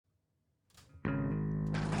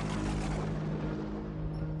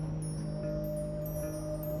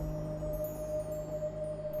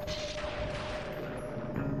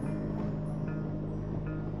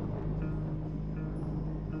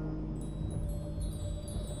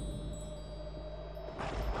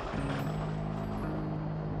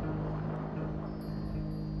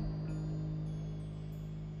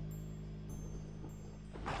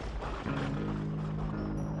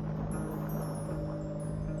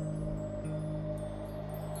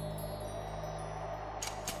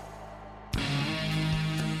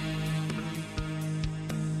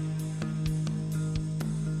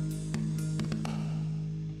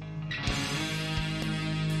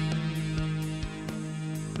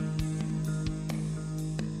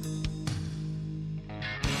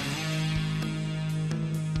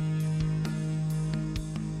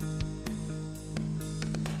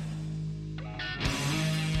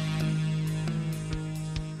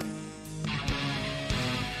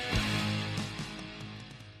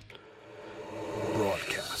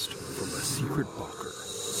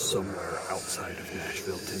outside of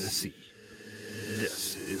Nashville, Tennessee.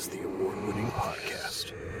 This is the award-winning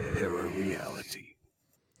podcast, Parareality.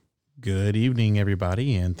 Good evening,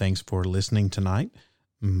 everybody, and thanks for listening tonight.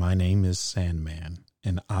 My name is Sandman,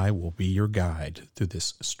 and I will be your guide through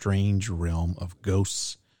this strange realm of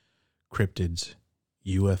ghosts, cryptids,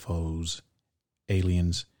 UFOs,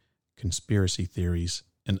 aliens, conspiracy theories,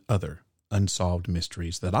 and other unsolved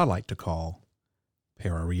mysteries that I like to call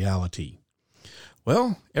Parareality.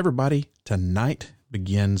 Well, everybody, tonight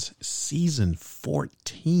begins season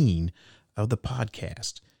 14 of the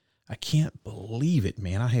podcast. I can't believe it,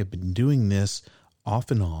 man. I have been doing this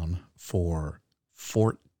off and on for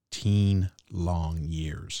 14 long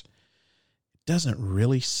years. It doesn't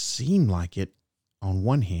really seem like it on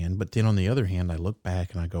one hand, but then on the other hand, I look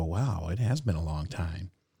back and I go, wow, it has been a long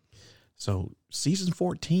time. So season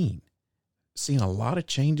 14, seeing a lot of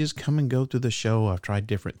changes come and go through the show. I've tried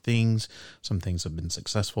different things. Some things have been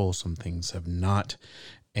successful. Some things have not.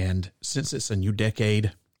 And since it's a new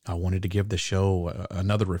decade, I wanted to give the show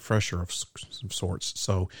another refresher of some sorts.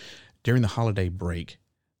 So during the holiday break,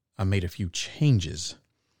 I made a few changes.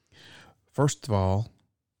 First of all,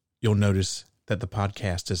 you'll notice that the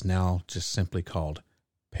podcast is now just simply called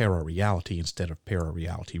Parareality instead of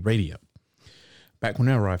Parareality Radio. Back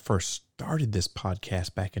whenever I first started this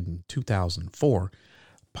podcast back in 2004,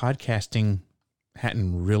 podcasting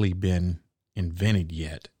hadn't really been invented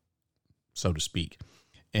yet, so to speak.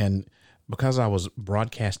 And because I was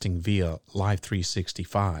broadcasting via Live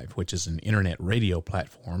 365, which is an internet radio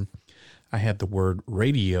platform, I had the word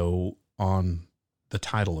radio on the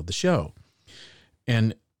title of the show.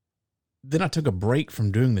 And then I took a break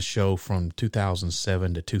from doing the show from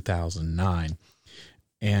 2007 to 2009.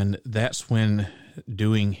 And that's when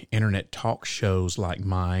doing internet talk shows like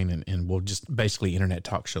mine and well, just basically internet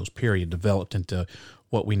talk shows, period, developed into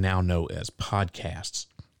what we now know as podcasts.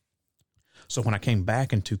 So when I came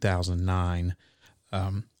back in 2009,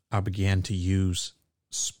 I began to use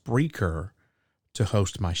Spreaker to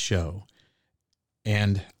host my show.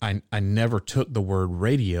 And I never took the word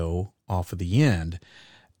radio off of the end.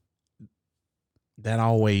 That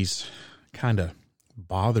always kind of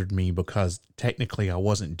bothered me because technically I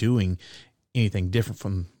wasn't doing anything different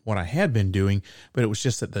from what I had been doing, but it was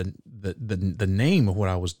just that the name of what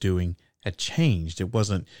I was doing had changed. It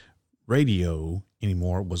wasn't radio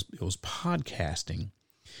anymore. It was podcasting.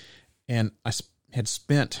 And I had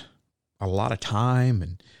spent a lot of time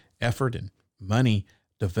and effort and money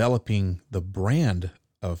developing the brand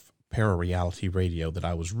of Parareality Radio that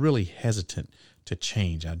I was really hesitant to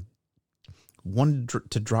change. I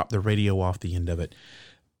wanted to drop the radio off the end of it.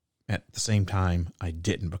 At the same time, I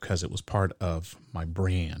didn't because it was part of my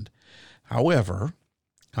brand. However,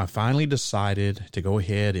 I finally decided to go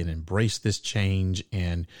ahead and embrace this change,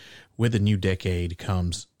 and with the new decade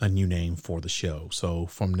comes a new name for the show. So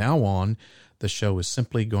from now on, the show is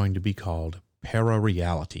simply going to be called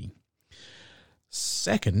Parareality.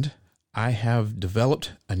 Second, I have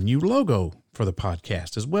developed a new logo for the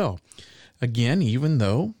podcast as well. Again, even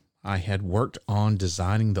though I had worked on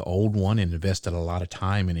designing the old one and invested a lot of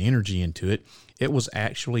time and energy into it, it was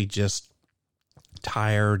actually just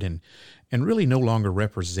tired and really no longer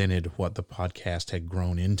represented what the podcast had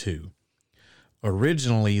grown into.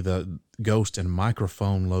 Originally, the ghost and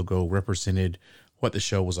microphone logo represented what the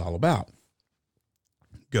show was all about.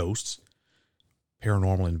 Ghosts,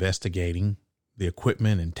 paranormal investigating, the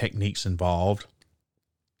equipment and techniques involved,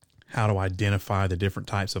 how to identify the different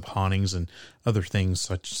types of hauntings and other things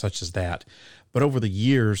such as that. But over the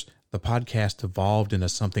years, the podcast evolved into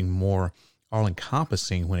something more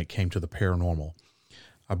all-encompassing when it came to the paranormal.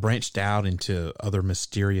 I branched out into other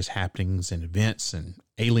mysterious happenings and events and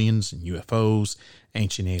aliens and UFOs,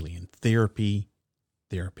 ancient alien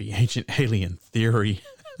ancient alien theory,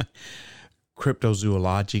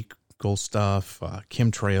 cryptozoological stuff,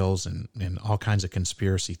 chemtrails, and all kinds of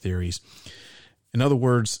conspiracy theories. In other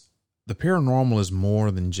words, the paranormal is more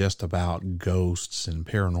than just about ghosts and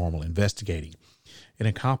paranormal investigating. It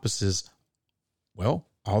encompasses, well,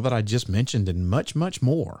 all that I just mentioned and much, much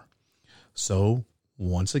more. So,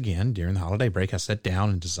 once again, during the holiday break, I sat down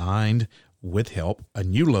and designed, with help, a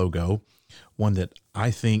new logo, one that I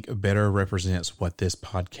think better represents what this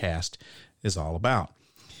podcast is all about.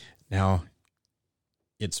 Now,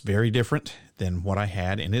 it's very different than what I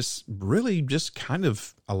had, and it's really just kind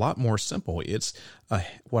of a lot more simple. It's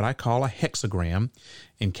what I call a hexagram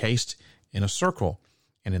encased in a circle,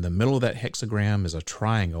 and in the middle of that hexagram is a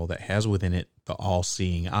triangle that has within it the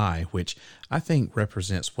all-seeing eye, which I think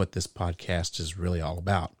represents what this podcast is really all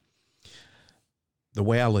about. The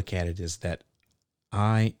way I look at it is that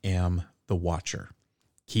I am the watcher,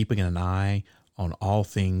 keeping an eye on all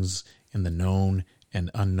things in the known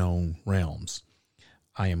and unknown realms.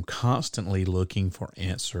 I am constantly looking for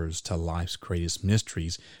answers to life's greatest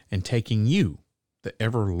mysteries and taking you, the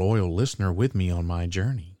ever loyal listener, with me on my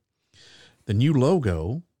journey. The new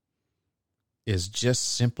logo is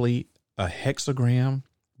just simply a hexagram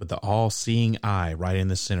with the all-seeing eye right in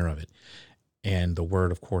the center of it. And the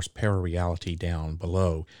word, of course, Parareality down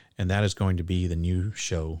below. And that is going to be the new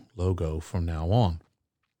show logo from now on.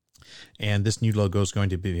 And this new logo is going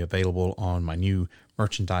to be available on my new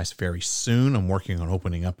merchandise very soon. I'm working on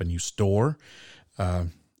opening up a new store.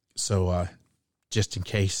 So just in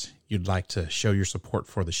case you'd like to show your support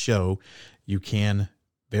for the show, you can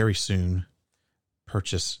very soon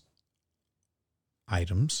purchase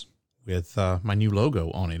items with my new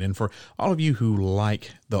logo on it. And for all of you who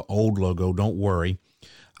like the old logo, don't worry.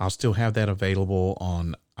 I'll still have that available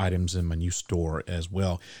on items in my new store as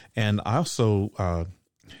well. And I also...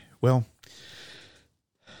 Well,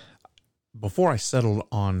 before I settled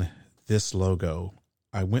on this logo,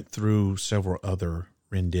 I went through several other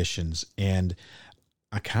renditions, and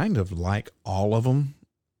I kind of like all of them.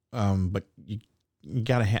 But you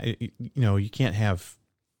gotta have, you can't have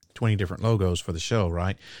 20 different logos for the show,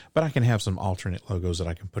 right? But I can have some alternate logos that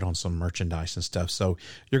I can put on some merchandise and stuff. So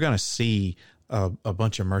you're going to see a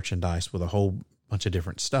bunch of merchandise with a whole bunch of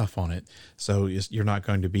different stuff on it. So you're not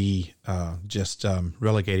going to be just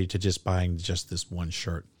relegated to just buying just this one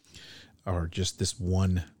shirt or just this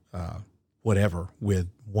one whatever with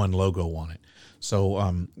one logo on it.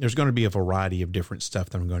 So there's going to be a variety of different stuff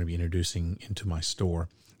that I'm going to be introducing into my store.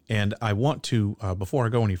 And I want to, before I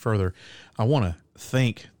go any further, I want to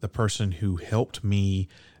thank the person who helped me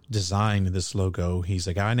design this logo. He's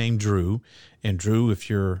a guy named Drew. And Drew, if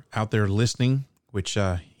you're out there listening, which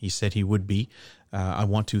he said he would be, I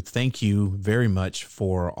want to thank you very much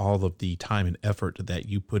for all of the time and effort that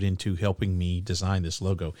you put into helping me design this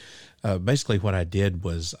logo. Basically, what I did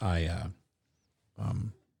was I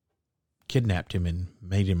kidnapped him and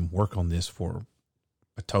made him work on this for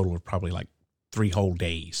a total of probably like 3 whole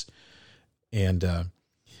days. And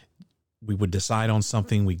we would decide on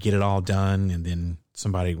something, we'd get it all done, and then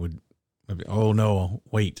somebody would, oh no,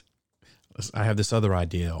 wait, I have this other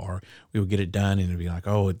idea, or we would get it done and it'd be like,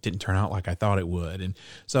 oh, it didn't turn out like I thought it would. And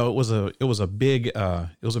so it was a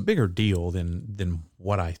bigger deal than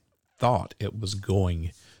what I thought it was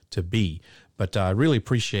going to be. But I really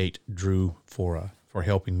appreciate Drew for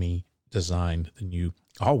helping me design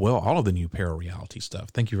all of the new Parareality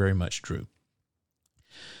stuff. Thank you very much, Drew.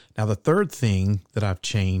 Now, the third thing that I've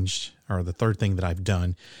changed, or the third thing that I've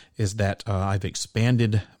done, is that I've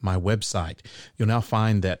expanded my website. You'll now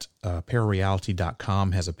find that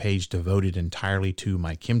parareality.com has a page devoted entirely to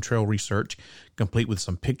my chemtrail research, complete with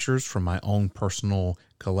some pictures from my own personal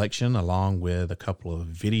collection, along with a couple of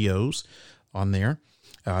videos on there.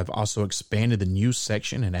 I've also expanded the news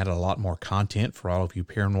section and added a lot more content for all of you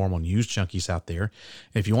paranormal news junkies out there.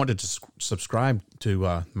 If you wanted to subscribe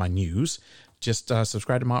to my news, just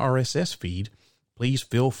subscribe to my RSS feed. Please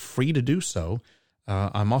feel free to do so.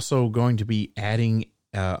 I'm also going to be adding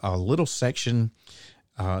a little section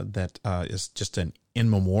that is just an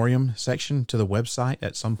in memoriam section to the website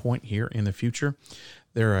at some point here in the future.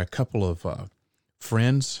 There are a couple of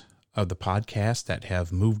friends of the podcast that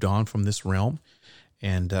have moved on from this realm,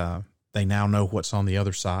 and they now know what's on the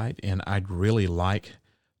other side, and I'd really like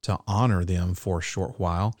to honor them for a short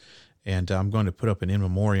while. And I'm going to put up an in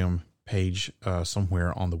memoriam page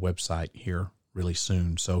somewhere on the website here really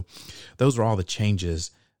soon. So those are all the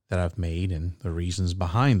changes that I've made and the reasons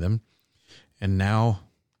behind them. And now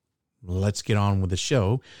let's get on with the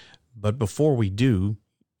show. But before we do,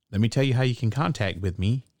 let me tell you how you can contact with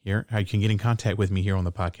me here, how you can get in contact with me here on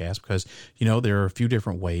the podcast, because, there are a few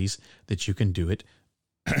different ways that you can do it.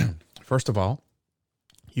 First of all,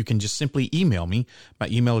 you can just simply email me. My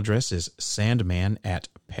email address is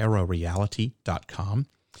sandman@parareality.com.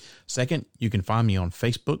 Second, you can find me on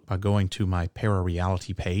Facebook by going to my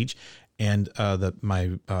Parareality page. And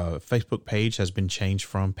my Facebook page has been changed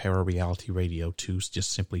from Parareality Radio to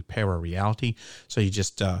just simply Parareality. So you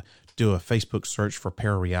just do a Facebook search for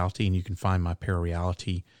Parareality, and you can find my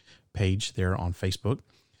Parareality page there on Facebook.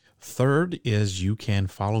 Third is you can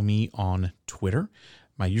follow me on Twitter.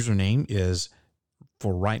 My username is,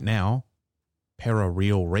 for right now,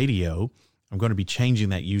 Parareal Radio. I'm going to be changing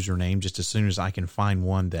that username just as soon as I can find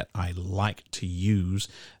one that I like to use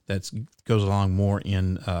that goes along more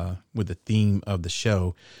in with the theme of the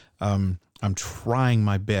show. I'm trying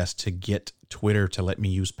my best to get Twitter to let me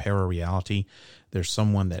use Parareality. There's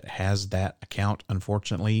someone that has that account,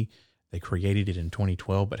 unfortunately. They created it in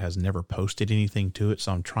 2012 but has never posted anything to it,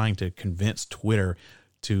 so I'm trying to convince Twitter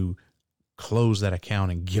to close that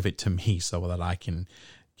account and give it to me so that I can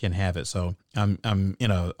have it. So I'm in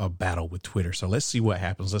a battle with Twitter. So let's see what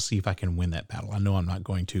happens. Let's see if I can win that battle. I know I'm not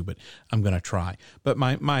going to, but I'm going to try. But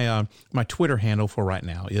my Twitter handle for right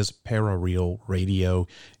now is Parareal Radio.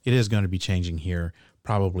 It is going to be changing here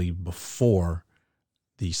probably before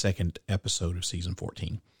the second episode of season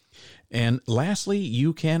 14. And lastly,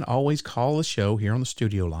 you can always call the show here on the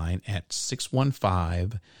studio line at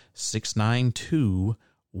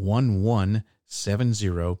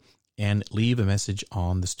 615-692-1170 and leave a message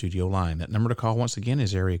on the studio line. That number to call once again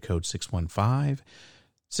is area code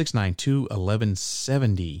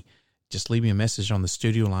 615-692-1170. Just leave me a message on the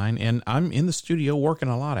studio line. And I'm in the studio working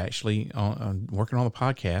a lot, actually, working on the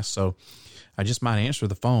podcast. So I just might answer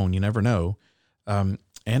the phone. You never know.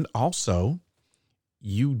 And also,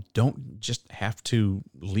 you don't just have to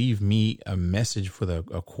leave me a message with a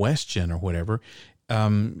question or whatever.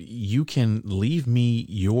 You can leave me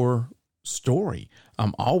your story.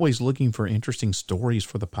 I'm always looking for interesting stories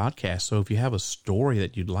for the podcast. So if you have a story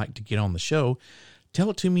that you'd like to get on the show, tell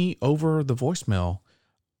it to me over the voicemail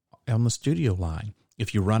on the studio line.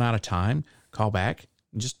 If you run out of time, call back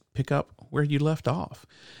and just pick up where you left off.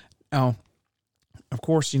 Now, of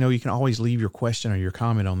course, you can always leave your question or your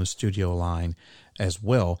comment on the studio line as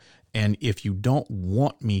well. And if you don't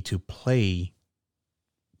want me to play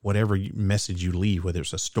whatever message you leave, whether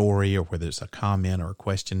it's a story or whether it's a comment or a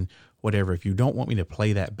question, whatever, if you don't want me to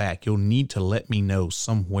play that back, you'll need to let me know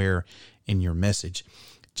somewhere in your message.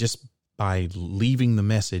 Just by leaving the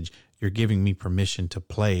message, you're giving me permission to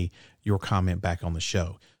play your comment back on the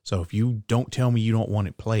show. So if you don't tell me you don't want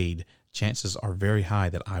it played, chances are very high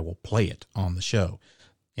that I will play it on the show.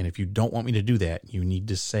 And if you don't want me to do that, you need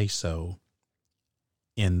to say so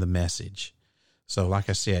in the message. So like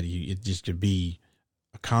I said, it just could be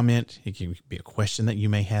a comment. It can be a question that you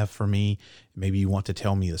may have for me. Maybe you want to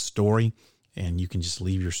tell me the story, and you can just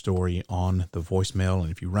leave your story on the voicemail.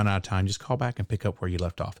 And if you run out of time, just call back and pick up where you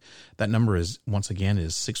left off. That number is, once again,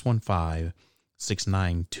 is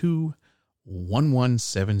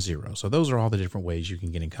 615-692-1170. So those are all the different ways you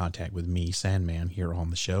can get in contact with me, Sandman, here on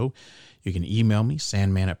the show. You can email me,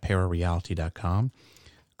 sandman@parareality.com.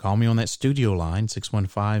 Call me on that studio line,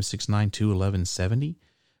 615-692-1170.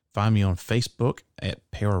 Find me on Facebook at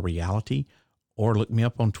Parareality, or look me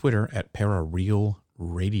up on Twitter at Parareal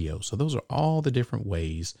Radio. So those are all the different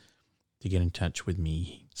ways to get in touch with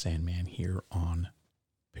me, Sandman, here on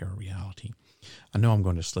Parareality. I know I'm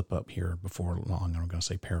going to slip up here before long. I'm going to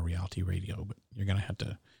say Parareality Radio, but you're going to have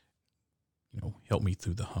to, help me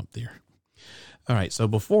through the hump there. All right. So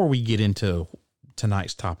before we get into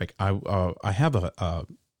tonight's topic, I have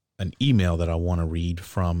an email that I want to read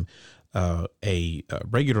from a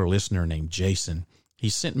regular listener named Jason. He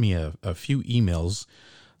sent me a few emails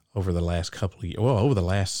over the last over the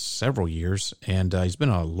last several years, and he's been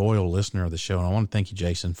a loyal listener of the show. And I want to thank you,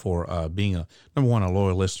 Jason, for being number one, a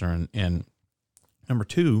loyal listener, and number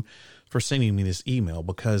two, for sending me this email,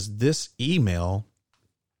 because this email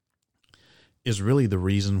is really the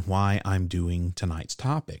reason why I'm doing tonight's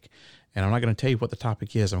topic. And I'm not going to tell you what the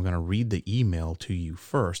topic is. I'm going to read the email to you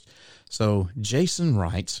first. So Jason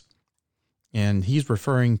writes, and he's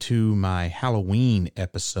referring to my Halloween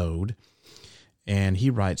episode, and he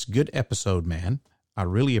writes, "Good episode, man. I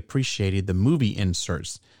really appreciated the movie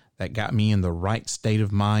inserts that got me in the right state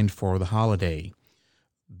of mind for the holiday.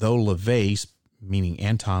 Though LaVey, meaning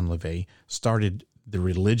Anton LaVey, started the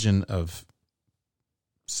religion of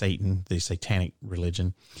Satan, the satanic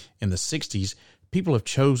religion, in the 60s, people have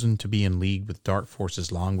chosen to be in league with dark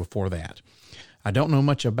forces long before that. I don't know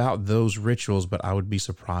much about those rituals, but I would be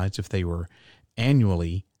surprised if they were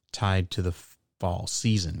annually tied to the fall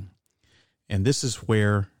season." And this is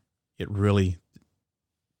where it really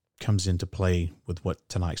comes into play with what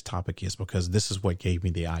tonight's topic is, because this is what gave me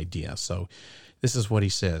the idea. So this is what he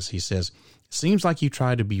says. He says, "Seems like you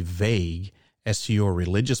try to be vague as to your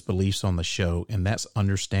religious beliefs on the show, and that's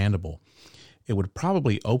understandable. It would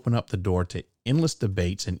probably open up the door to endless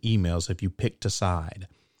debates and emails if you picked a side.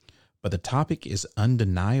 But the topic is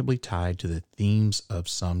undeniably tied to the themes of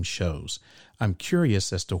some shows. I'm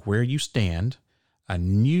curious as to where you stand. I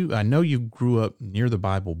know you grew up near the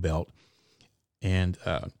Bible Belt, and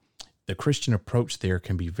the Christian approach there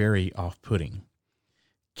can be very off-putting.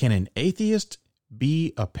 Can an atheist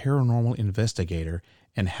be a paranormal investigator,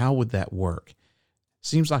 and how would that work?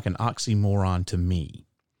 Seems like an oxymoron to me.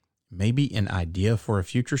 Maybe an idea for a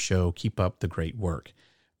future show. Keep up the great work."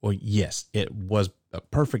 Well, yes, it was a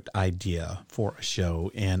perfect idea for a show,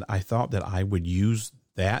 and I thought that I would use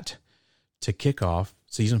that to kick off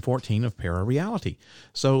season 14 of Parareality.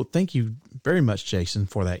 So thank you very much, Jason,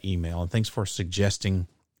 for that email, and thanks for suggesting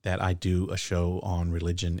that I do a show on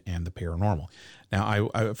religion and the paranormal. Now,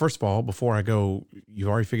 I first of all, before I go, you've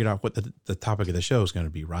already figured out what the topic of the show is going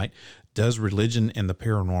to be, right? Does religion and the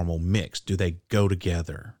paranormal mix? Do they go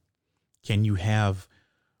together? Can you have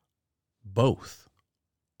both?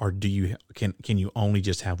 Or can you only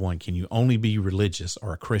just have one? Can you only be religious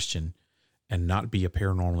or a Christian and not be a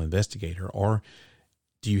paranormal investigator? Or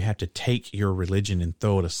do you have to take your religion and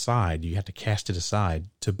throw it aside? Do you have to cast it aside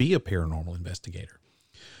to be a paranormal investigator?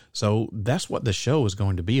 So that's what the show is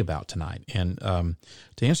going to be about tonight. And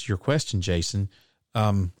to answer your question, Jason,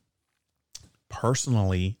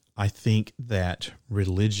 personally, I think that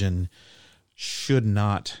religion should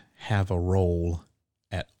not have a role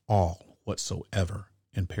at all whatsoever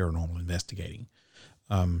in paranormal investigating.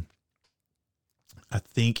 I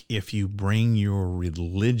think if you bring your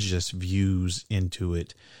religious views into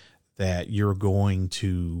it, that you're going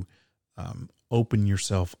to open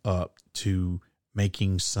yourself up to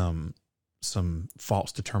making some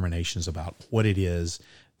false determinations about what it is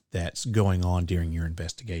that's going on during your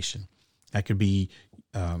investigation. That could be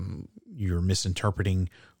you're misinterpreting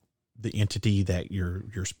the entity that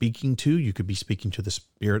you're speaking to. You could be speaking to the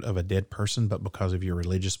spirit of a dead person, but because of your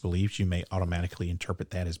religious beliefs, you may automatically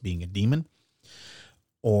interpret that as being a demon.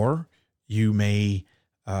 Or you may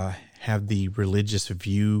have the religious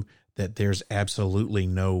view that there's absolutely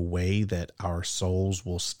no way that our souls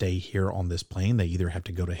will stay here on this plane. They either have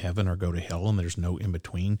to go to heaven or go to hell, and there's no in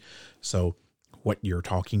between. So what you're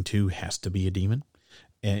talking to has to be a demon.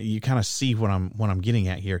 And you kind of see what I'm getting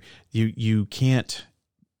at here. You can't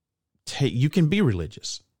take, you can be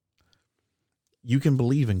religious. You can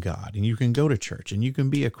believe in God, and you can go to church, and you can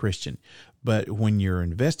be a Christian. But when you're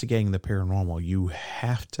investigating the paranormal, you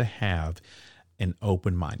have to have an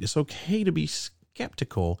open mind. It's okay to be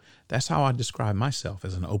skeptical. That's how I describe myself,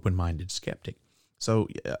 as an open-minded skeptic. So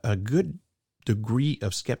a good degree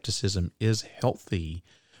of skepticism is healthy,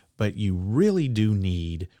 but you really do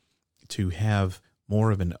need to have more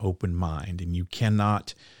of an open mind, and you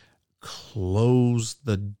cannot close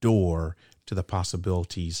the door to the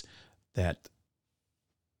possibilities that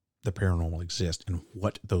the paranormal exists and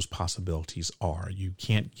what those possibilities are. You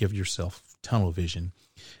can't give yourself tunnel vision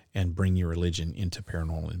and bring your religion into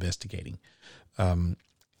paranormal investigating.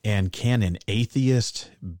 And can an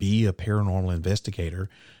atheist be a paranormal investigator?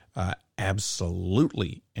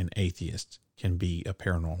 Absolutely, an atheist can be a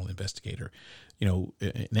paranormal investigator. You know,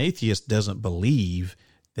 an atheist doesn't believe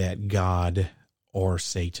that God or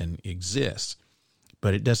Satan exists,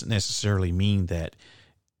 but it doesn't necessarily mean that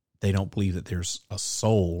they don't believe that there's a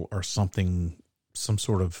soul or something, some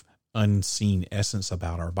sort of unseen essence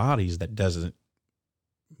about our bodies that doesn't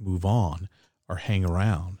move on or hang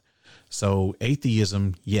around. So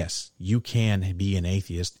atheism, yes, you can be an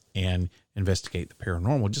atheist and investigate the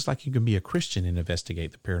paranormal, just like you can be a Christian and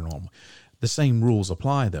investigate the paranormal. The same rules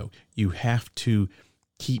apply, though. You have to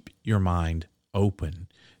keep your mind open.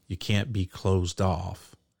 You can't be closed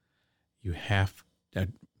off. You have to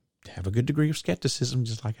have a good degree of skepticism,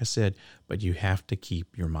 just like I said, but you have to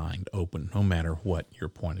keep your mind open no matter what your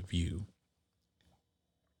point of view.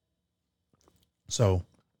 So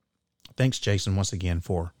thanks, Jason, once again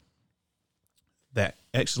for that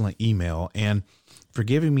excellent email and for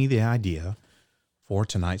giving me the idea for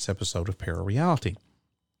tonight's episode of Parareality.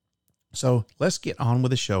 So let's get on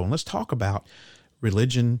with the show and let's talk about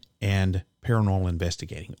religion and paranormal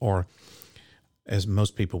investigating, or as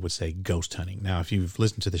most people would say, ghost hunting. Now, if you've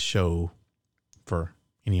listened to the show for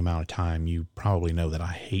any amount of time, you probably know that I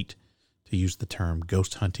hate to use the term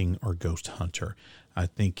ghost hunting or ghost hunter. I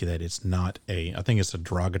think that I think it's a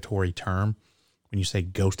derogatory term when you say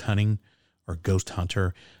ghost hunting or ghost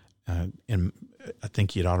hunter. And I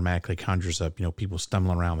think it automatically conjures up, people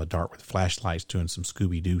stumbling around in the dark with flashlights doing some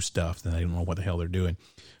Scooby-Doo stuff, and they don't know what the hell they're doing.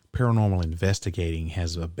 Paranormal investigating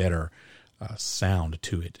has a better sound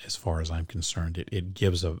to it, as far as I'm concerned. It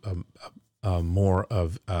gives a more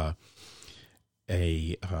of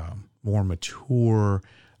a more mature,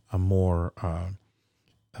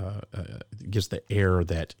 gives the air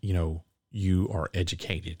that you are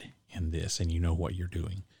educated in this and you know what you're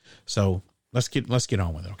doing. So let's get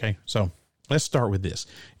on with it. Okay, so let's start with this.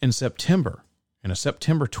 In a September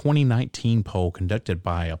 2019 poll conducted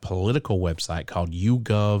by a political website called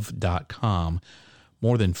YouGov.com,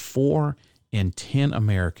 more than 4 in 10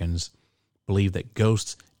 Americans believe that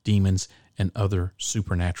ghosts, demons, and other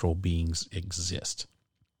supernatural beings exist.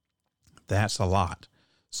 That's a lot.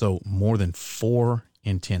 So more than 4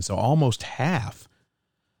 in 10. So almost half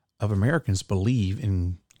of Americans believe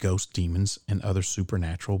in ghosts, demons, and other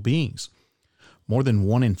supernatural beings. More than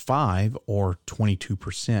 1 in 5, or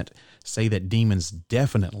 22%, say that demons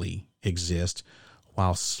definitely exist,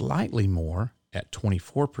 while slightly more, at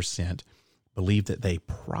 24%, believe that they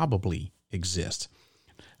probably exist.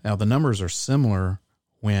 Now, the numbers are similar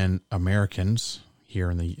when Americans here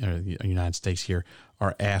in the United States here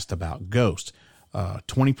are asked about ghosts.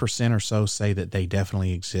 20% or so say that they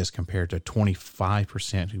definitely exist compared to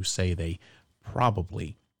 25% who say they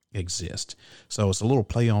probably exist. So it's a little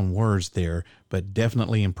play on words there, but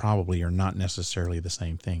definitely and probably are not necessarily the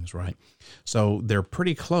same things, right? So they're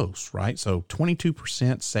pretty close, right? So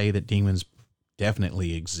 22% say that demons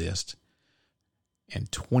definitely exist,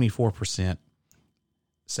 and 24%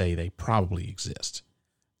 say they probably exist.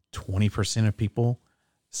 20% of people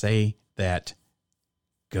say that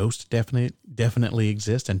ghosts definitely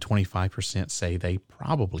exist, and 25% say they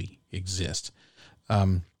probably exist.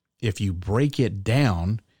 If you break it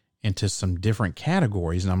down into some different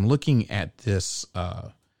categories, and I'm looking at this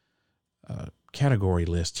category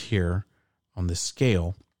list here on this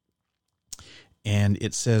scale, and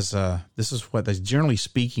it says, this is what, generally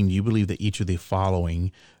speaking, do you believe that each of the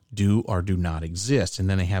following do or do not exist? And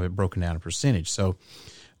then they have it broken down in percentage. So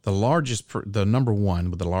the number one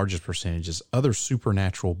with the largest percentage is other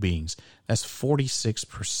supernatural beings. That's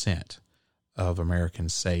 46% of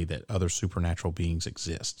Americans say that other supernatural beings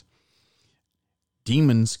exist.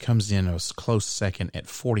 Demons comes in a close second at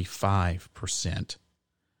 45%.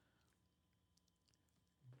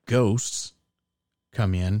 Ghosts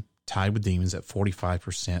come in tied with demons at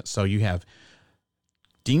 45%. So you have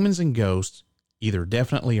demons and ghosts either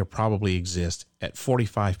definitely or probably exist at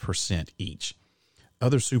 45% each.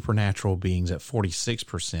 Other supernatural beings at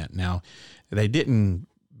 46%. Now, they didn't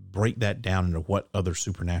break that down into what other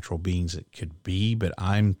supernatural beings it could be, but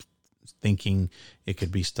I'm thinking it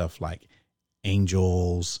could be stuff like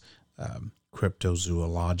angels,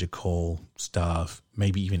 cryptozoological stuff,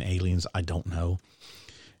 maybe even aliens. I don't know.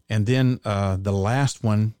 And then the last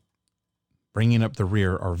one, bringing up the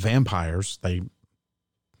rear, are vampires. I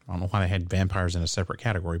don't know why they had vampires in a separate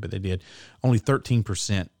category, but they did. Only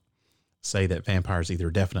 13% say that vampires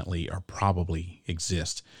either definitely or probably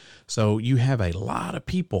exist. So you have a lot of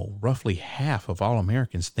people, roughly half of all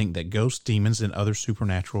Americans, think that ghosts, demons, and other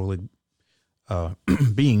supernatural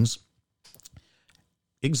beings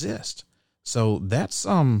exist. So that's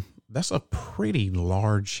a pretty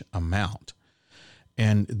large amount.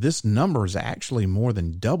 And this number is actually more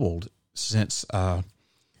than doubled since the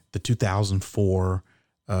 2004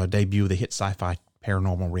 debut of the hit sci-fi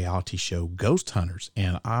paranormal reality show Ghost Hunters.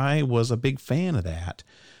 And I was a big fan of that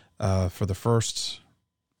for the first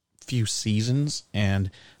few seasons.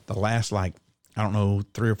 And the last, 3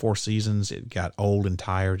 or 4 seasons, it got old and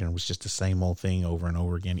tired, and it was just the same old thing over and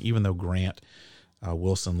over again. Even though Grant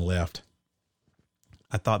Wilson left,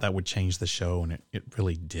 I thought that would change the show, and it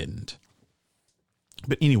really didn't.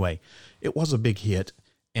 But anyway, it was a big hit,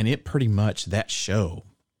 and it pretty much, that show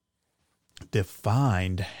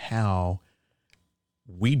defined how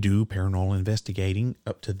we do paranormal investigating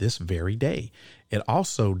up to this very day. It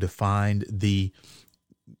also defined the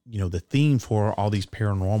theme for all these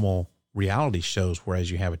paranormal reality shows, whereas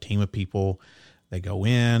you have a team of people, they go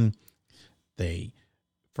in,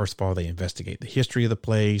 first of all, they investigate the history of the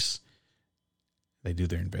place, they do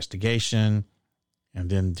their investigation, and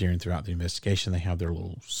then throughout the investigation, they have their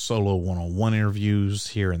little solo one-on-one interviews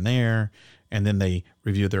here and there, and then they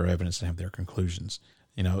review their evidence and have their conclusions.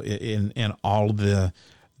 In all of the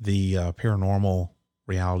paranormal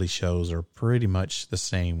reality shows are pretty much the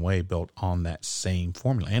same way, built on that same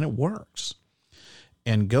formula, and it works.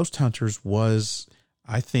 And Ghost Hunters was,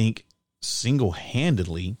 I think,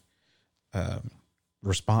 single-handedly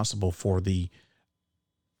responsible for the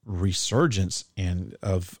resurgence and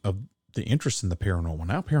of the interest in the paranormal.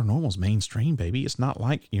 Now paranormal is mainstream, baby. It's not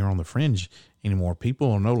like you're on the fringe anymore.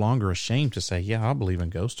 People are no longer ashamed to say, yeah, I believe in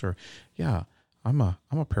ghosts, or yeah, I'm a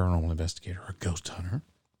paranormal investigator or a ghost hunter.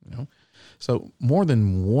 So more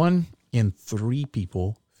than 1 in 3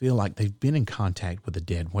 people feel like they've been in contact with the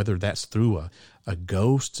dead, whether that's through a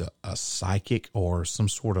ghost, a psychic, or some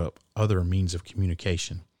sort of other means of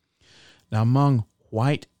communication. Now, among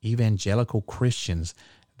white evangelical Christians,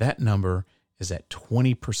 that number is at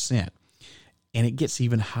 20%. And it gets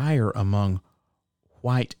even higher among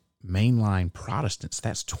white mainline Protestants.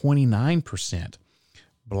 That's 29%.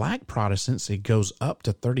 Black Protestants, it goes up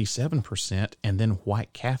to 37%. And then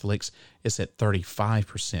white Catholics, it's at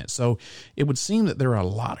 35%. So it would seem that there are a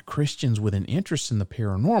lot of Christians with an interest in the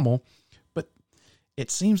paranormal, but it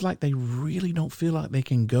seems like they really don't feel like they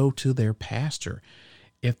can go to their pastor.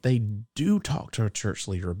 If they do talk to a church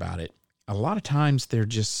leader about it, a lot of times they're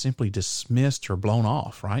just simply dismissed or blown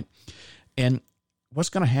off, right? And what's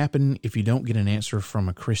going to happen if you don't get an answer from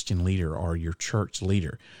a Christian leader or your church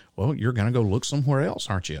leader? Well, you're going to go look somewhere else,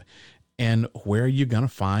 aren't you? And where are you going to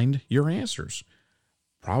find your answers?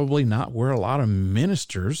 Probably not where a lot of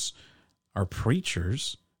ministers or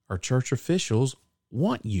preachers or church officials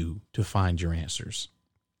want you to find your answers.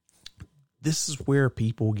 This is where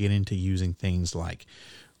people get into using things like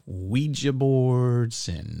Ouija boards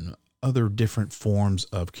and other different forms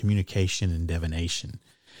of communication and divination.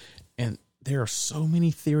 And there are so many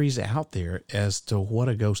theories out there as to what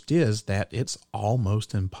a ghost is that it's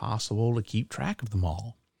almost impossible to keep track of them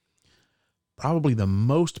all. Probably the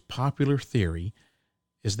most popular theory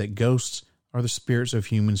is that ghosts are the spirits of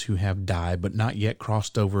humans who have died but not yet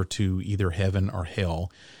crossed over to either heaven or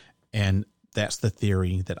hell. And that's the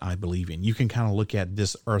theory that I believe in. You can kind of look at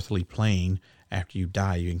this earthly plane after you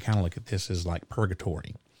die. You can kind of look at this as like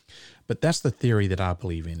purgatory. But that's the theory that I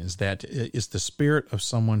believe in, is that it's the spirit of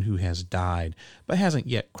someone who has died but hasn't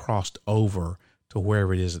yet crossed over to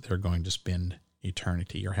wherever it is that they're going to spend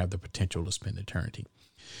eternity or have the potential to spend eternity.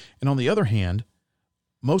 And on the other hand,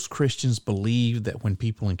 most Christians believe that when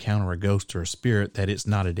people encounter a ghost or a spirit, that it's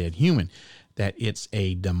not a dead human, that it's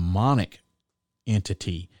a demonic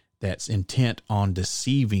entity that's intent on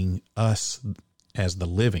deceiving us as the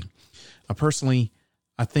living. Now, personally,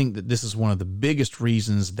 I think that this is one of the biggest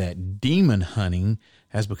reasons that demon hunting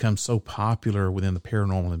has become so popular within the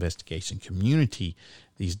paranormal investigation community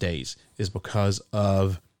these days, is because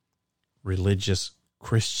of religious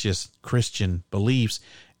Christian beliefs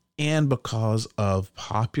and because of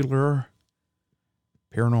popular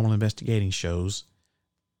paranormal investigating shows,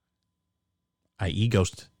 i.e.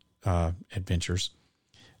 ghost adventures,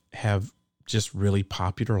 have just really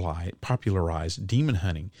popularized demon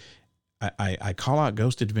hunting. I call out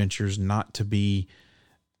ghost adventures not to be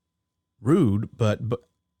rude, but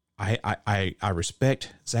I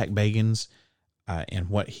respect Zach Bagans and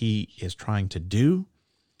what he is trying to do.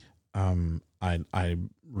 I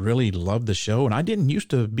really love the show, and I didn't used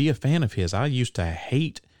to be a fan of his. I used to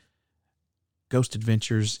hate Ghost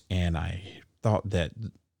Adventures, and I thought that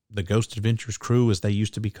the Ghost Adventures crew, as they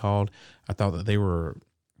used to be called, I thought that they were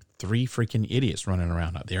three freaking idiots running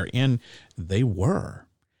around out there, and they were.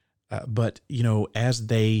 But, you know, as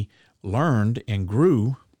they learned and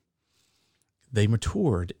grew, they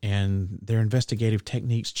matured, and their investigative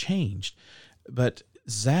techniques changed. But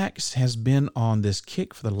Zach has been on this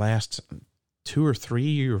kick for the last 2 or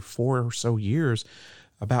 3 or 4 or so years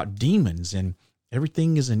about demons, and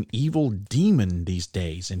everything is an evil demon these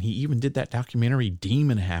days. And he even did that documentary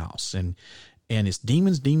Demon House, and it's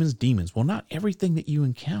demons. Well, not everything that you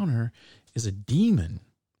encounter is a demon.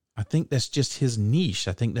 I think that's just his niche.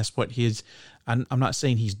 I think that's what I'm not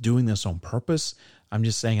saying he's doing this on purpose. I'm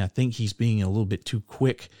just saying I think he's being a little bit too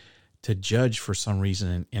quick to judge for some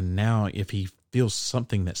reason. And now if he feels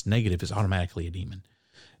something that's negative, it's automatically a demon.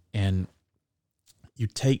 And you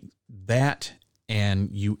take that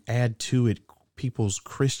and you add to it people's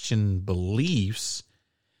Christian beliefs,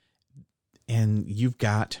 and you've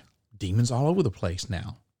got demons all over the place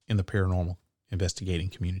now in the paranormal investigating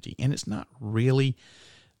community. And it's not really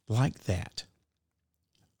like that.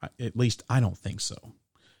 At least I don't think so.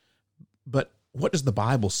 But what does the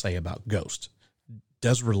Bible say about ghosts?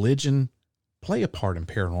 Does religion play a part in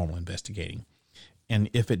paranormal investigating? And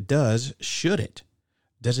if it does, should it?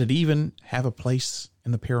 Does it even have a place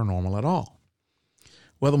in the paranormal at all?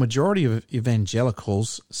 Well, the majority of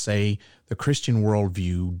evangelicals say the Christian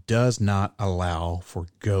worldview does not allow for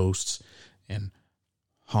ghosts and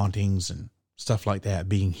hauntings and stuff like that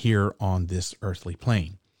being here on this earthly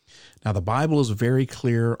plane. Now, the Bible is very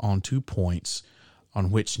clear on 2 points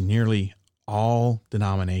on which nearly all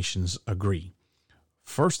denominations agree.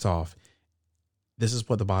 First off, this is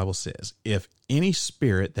what the Bible says. If any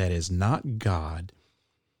spirit that is not God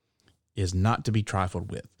is not to be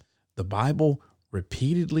trifled with. The Bible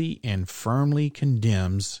repeatedly and firmly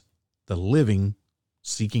condemns the living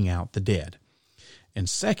seeking out the dead. And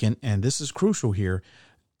second, and this is crucial here,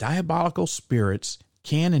 diabolical spirits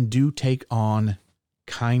can and do take on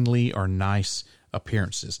kindly or nice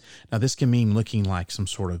appearances. Now, this can mean looking like some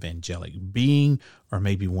sort of angelic being, or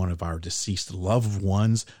maybe one of our deceased loved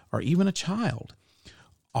ones, or even a child.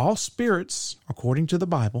 All spirits, according to the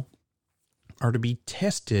Bible, are to be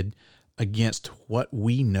tested against what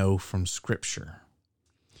we know from Scripture.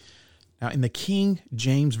 Now, in the King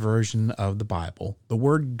James Version of the Bible, the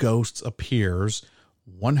word ghosts appears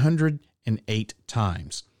 108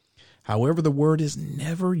 times. However, the word is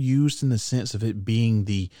never used in the sense of it being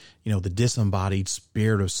the disembodied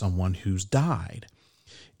spirit of someone who's died.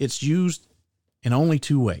 It's used in only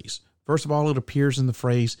 2 ways. First of all, it appears in the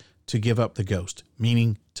phrase "to give up the ghost,"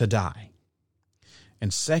 meaning to die.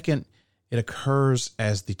 And second, it occurs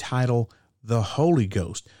as the title, the Holy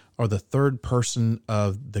Ghost, or the third person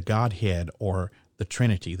of the Godhead, or the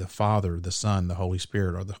Trinity, the Father, the Son, the Holy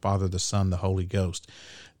Spirit, or the Father, the Son, the Holy Ghost.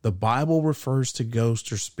 The Bible refers to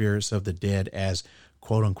ghosts or spirits of the dead as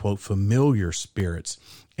quote unquote familiar spirits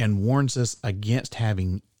and warns us against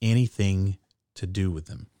having anything to do with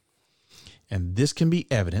them. And this can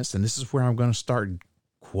be evidenced, and this is where I'm going to start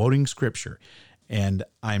quoting scripture. And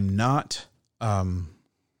I'm not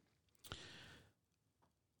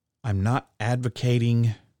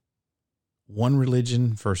advocating one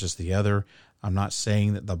religion versus the other. I'm not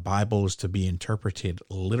saying that the Bible is to be interpreted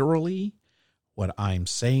literally. What I'm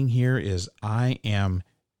saying here is I am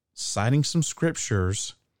citing some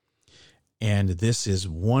scriptures, and this is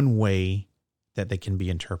one way that they can be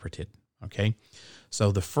interpreted. Okay.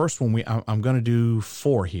 So the first one I'm going to do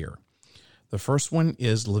 4 here. The first one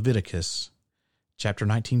is Leviticus chapter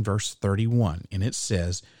 19, verse 31. And it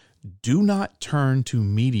says, do not turn to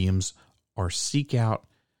mediums or seek out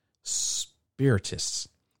spiritists,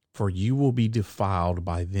 for you will be defiled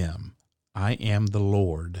by them. I am the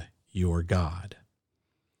Lord your God.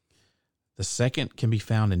 The second can be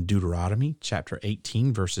found in Deuteronomy chapter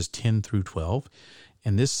 18, verses 10 through 12.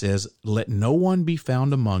 And this says, let no one be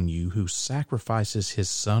found among you who sacrifices his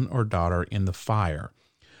son or daughter in the fire,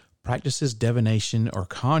 practices divination or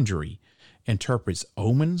conjuring, interprets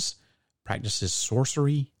omens, practices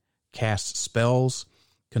sorcery, casts spells,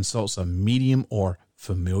 consults a medium or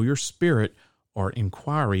familiar spirit, or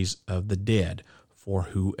inquiries of the dead. For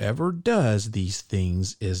whoever does these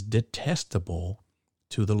things is detestable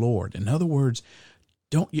to the Lord. In other words,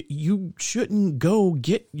 you shouldn't go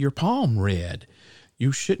get your palm read.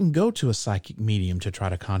 You shouldn't go to a psychic medium to try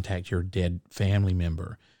to contact your dead family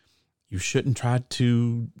member. You shouldn't try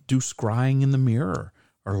to do scrying in the mirror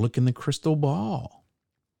or look in the crystal ball.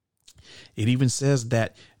 It even says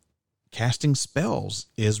that casting spells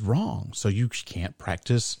is wrong, so you can't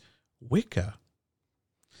practice Wicca.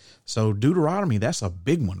 So Deuteronomy, that's a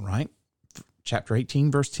big one, right? Chapter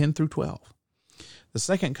 18, verse 10 through 12. The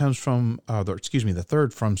second comes from, the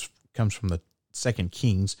third comes from the 2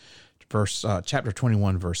 Kings, chapter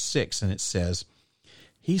 21, verse 6, and it says,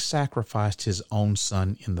 he sacrificed his own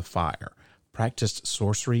son in the fire, practiced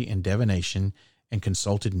sorcery and divination, and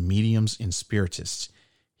consulted mediums and spiritists.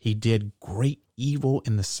 He did great evil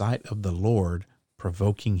in the sight of the Lord,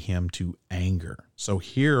 provoking him to anger. So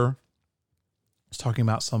here it's talking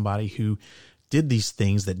about somebody who did these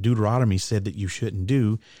things that Deuteronomy said that you shouldn't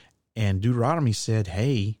do. And Deuteronomy said,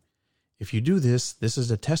 hey, if you do this, this is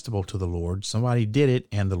detestable to the Lord. Somebody did it,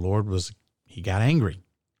 and the Lord he got angry,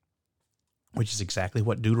 which is exactly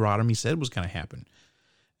what Deuteronomy said was going to happen.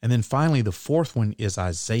 And then finally, the fourth one is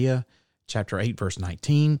Isaiah chapter 8, verse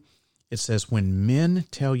 19. It says, when men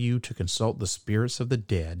tell you to consult the spirits of the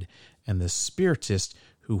dead and the spiritists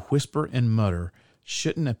who whisper and mutter,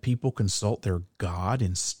 shouldn't a people consult their God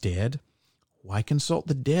instead? Why consult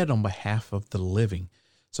the dead on behalf of the living?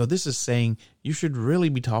 So this is saying you should really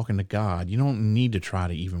be talking to God. You don't need to try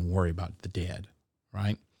to even worry about the dead,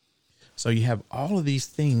 right? So you have all of these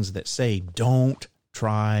things that say, don't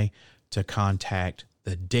try to contact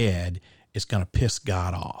the dead. It's going to piss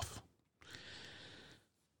God off.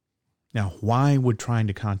 Now, why would trying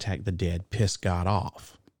to contact the dead piss God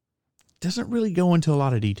off? It doesn't really go into a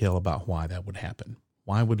lot of detail about why that would happen.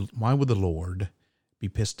 Why would the Lord be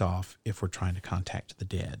pissed off if we're trying to contact the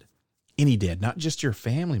dead? Any dead, not just your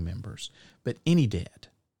family members, but any dead.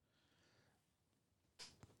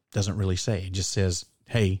 Doesn't really say. It just says,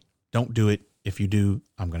 hey, don't do it. If you do,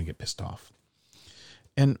 I'm going to get pissed off.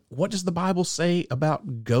 And what does the Bible say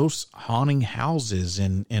about ghosts haunting houses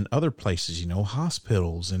and other places,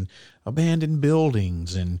 hospitals and abandoned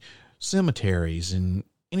buildings and cemeteries and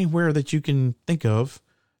anywhere that you can think of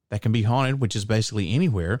that can be haunted, which is basically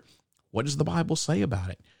anywhere? What does the Bible say about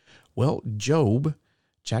it? Well, Job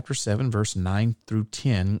chapter 7, verse 9 through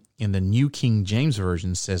 10 in the New King James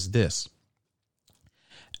Version says this: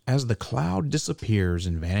 as the cloud disappears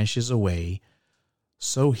and vanishes away,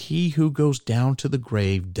 so he who goes down to the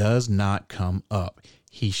grave does not come up.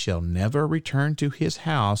 He shall never return to his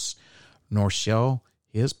house, nor shall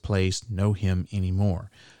his place know him anymore.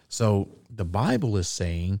 So the Bible is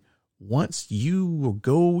saying once you will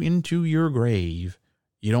go into your grave,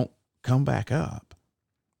 you don't come back up.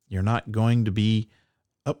 You're not going to be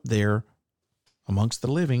up there amongst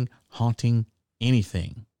the living haunting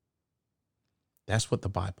anything. That's what the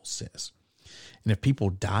Bible says. And if people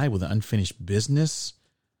die with unfinished business,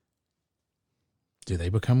 do they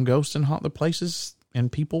become ghosts and haunt the places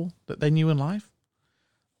and people that they knew in life?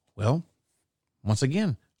 Well, once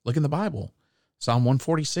again, look in the Bible. Psalm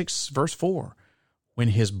 146, verse 4. When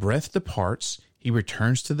his breath departs, he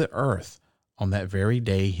returns to the earth. On that very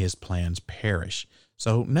day, his plans perish.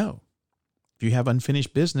 So no, if you have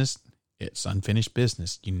unfinished business, it's unfinished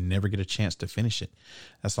business. You never get a chance to finish it.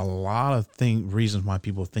 That's a lot of reasons why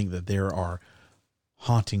people think that there are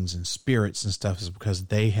hauntings and spirits and stuff, is because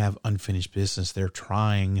they have unfinished business. They're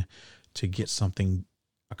trying to get something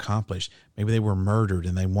accomplished. Maybe they were murdered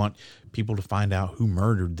and they want people to find out who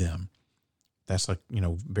murdered them. That's a,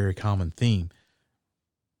 very common theme.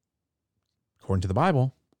 According to the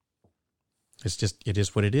Bible, it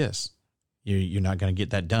is what it is. You're not going to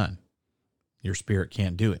get that done. Your spirit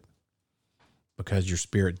can't do it because your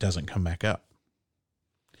spirit doesn't come back up.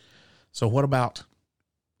 So what about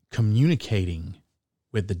communicating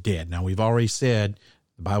with the dead? Now, we've already said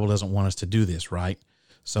the Bible doesn't want us to do this, right?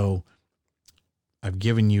 So I've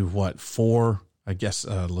given you four,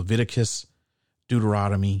 Leviticus,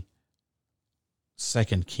 Deuteronomy, 2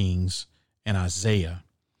 Kings, and Isaiah.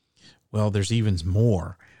 Well, there's even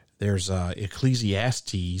more. There's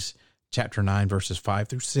Ecclesiastes chapter 9, verses 5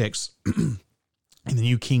 through 6. In the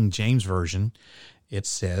New King James Version, it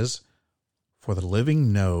says, "For the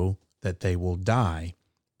living know that they will die,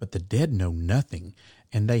 but the dead know nothing,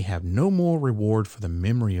 and they have no more reward, for the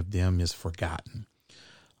memory of them is forgotten.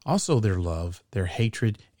 Also their love, their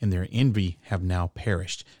hatred, and their envy have now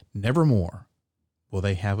perished. Nevermore will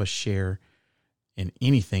they have a share in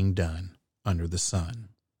anything done under the sun."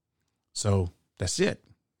 So that's it.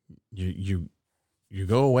 You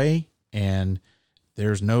go away and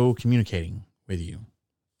there's no communicating with you.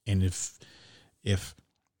 And if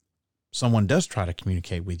someone does try to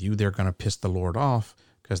communicate with you, they're going to piss the Lord off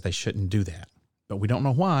because they shouldn't do that. But we don't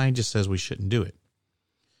know why. It just says we shouldn't do it.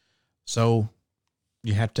 So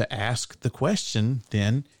you have to ask the question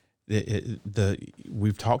then.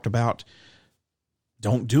 We've talked about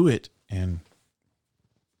don't do it. And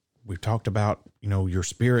we've talked about, your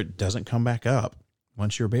spirit doesn't come back up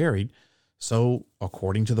once you're buried. So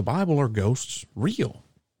according to the Bible, are ghosts real?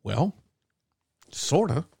 Well, sort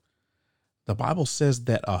of. The Bible says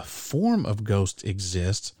that a form of ghost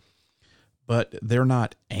exists, but they're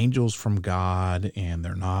not angels from God, and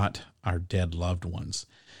they're not our dead loved ones.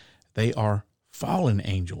 They are fallen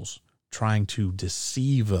angels trying to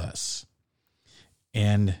deceive us.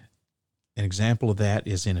 And an example of that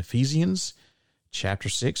is in Ephesians chapter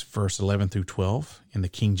 6, verse 11 through 12 in the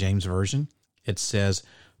King James Version. It says,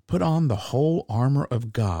 "Put on the whole armor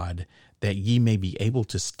of God, that ye may be able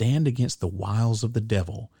to stand against the wiles of the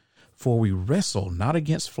devil. For we wrestle not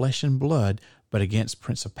against flesh and blood, but against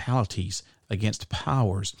principalities, against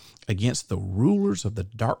powers, against the rulers of the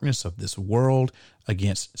darkness of this world,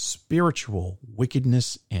 against spiritual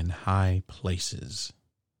wickedness in high places."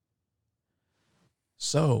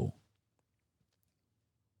 So,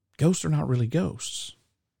 ghosts are not really ghosts.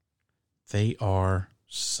 They are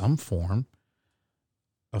some form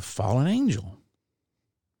of fallen angel.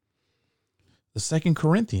 The 2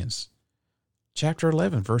 Corinthians chapter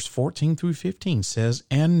 11, verse 14 through 15 says,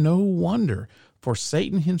 "And no wonder, for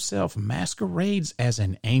Satan himself masquerades as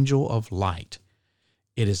an angel of light.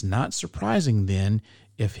 It is not surprising then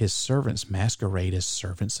if his servants masquerade as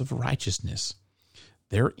servants of righteousness.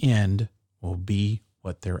 Their end will be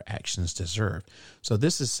what their actions deserve." So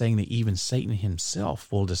this is saying that even Satan himself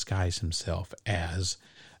will disguise himself as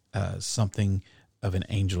something of an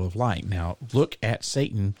angel of light. Now, look at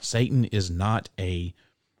Satan. Satan is not a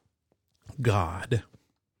god.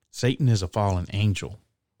 Satan is a fallen angel,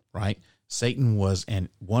 right? Satan was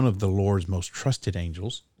one of the Lord's most trusted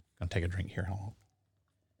angels. I'm going to take a drink here. Hold on.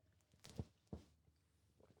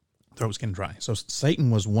 Throat's getting dry. So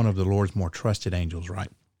Satan was one of the Lord's more trusted angels,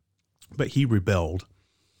 right? But he rebelled,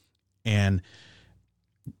 and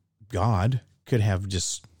God could have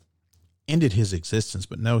just ended his existence,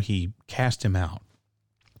 but no, he cast him out.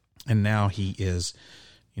 And now he is,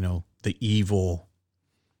 the evil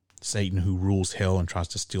Satan who rules hell and tries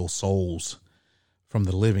to steal souls from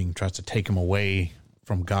the living, tries to take them away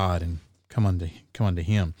from God and come unto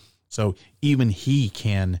him. So even he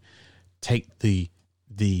can take the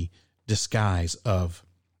disguise of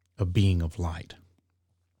a being of light.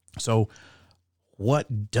 So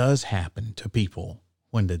what does happen to people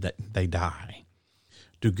when they die?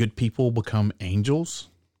 Do good people become angels?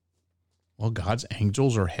 Well, God's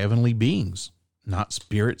angels are heavenly beings, not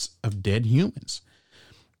spirits of dead humans.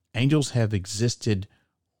 Angels have existed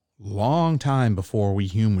long time before we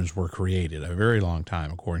humans were created, a very long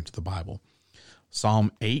time, according to the Bible.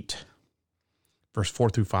 Psalm 8, verse 4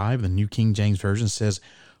 through 5, the New King James Version says,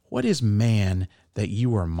 "What is man that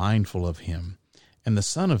you are mindful of him, and the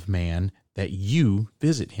Son of Man that you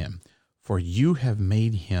visit him? For you have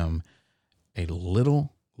made him a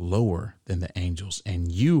little lower than the angels,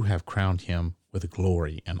 and you have crowned him with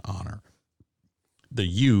glory and honor. The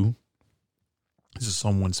you, this is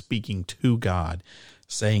someone speaking to God,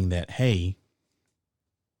 saying that, hey,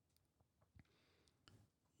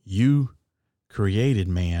 you created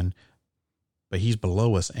man, but he's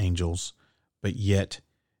below us angels, but yet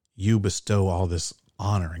you bestow all this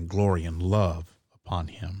honor and glory and love upon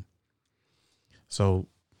him. So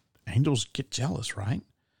angels get jealous, right?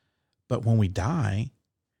 But when we die,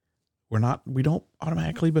 we don't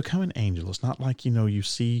automatically become an angel. It's not like, you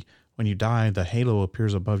see when you die, the halo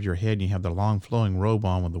appears above your head and you have the long flowing robe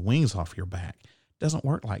on with the wings off your back. It doesn't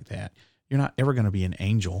work like that. You're not ever going to be an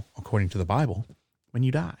angel, according to the Bible, when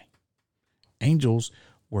you die. Angels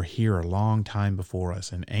were here a long time before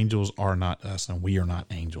us, and angels are not us, and we are not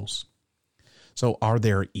angels. So are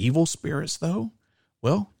there evil spirits, though?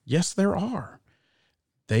 Well, yes, there are.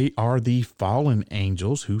 They are the fallen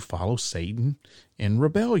angels who follow Satan in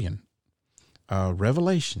rebellion.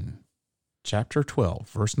 Revelation chapter 12,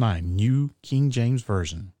 verse 9, New King James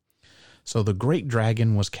Version. So the great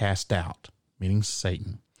dragon was cast out, meaning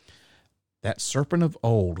Satan, that serpent of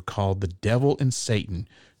old called the devil and Satan,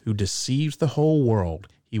 who deceives the whole world.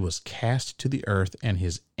 He was cast to the earth, and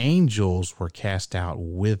his angels were cast out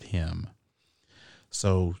with him.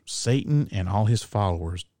 So Satan and all his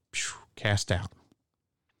followers cast out.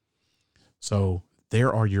 So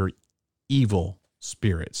there are your evil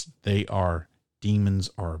spirits. They are demons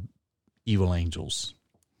or evil angels,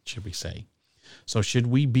 should we say. So should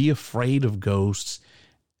we be afraid of ghosts,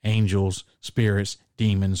 angels, spirits,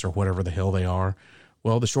 demons, or whatever the hell they are?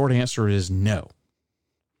 Well, the short answer is no.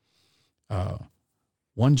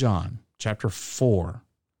 1 John chapter 4,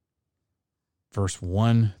 verse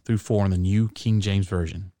 1 through 4 in the New King James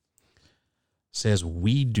Version says,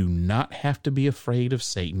 we do not have to be afraid of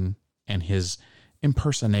Satan and his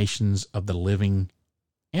impersonations of the living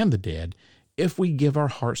and the dead if we give our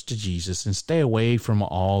hearts to Jesus and stay away from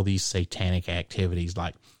all these satanic activities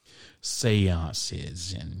like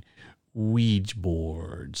seances and Ouija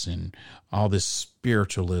boards and all this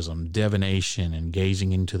spiritualism, divination, and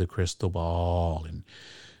gazing into the crystal ball and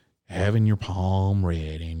having your palm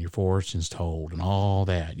read and your fortunes told and all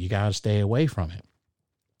that. You got to stay away from it.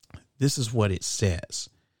 This is what it says.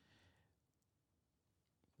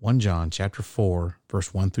 1 John chapter 4,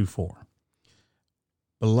 verse 1 through 4.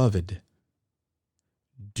 Beloved,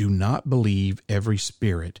 do not believe every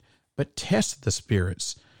spirit, but test the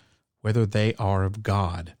spirits, whether they are of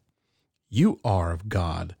God. You are of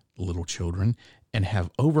God, little children, and have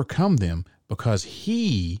overcome them, because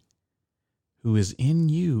he who is in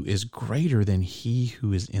you is greater than he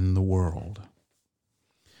who is in the world.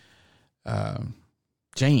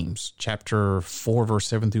 James chapter 4, verse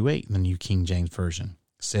 7 through 8 in the New King James Version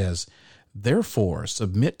says, therefore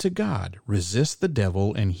submit to God, resist the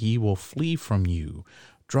devil, and he will flee from you.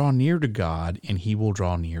 Draw near to God, and he will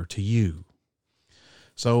draw near to you.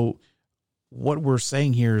 So what we're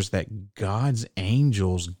saying here is that God's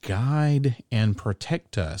angels guide and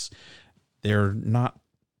protect us. They're not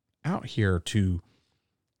out here to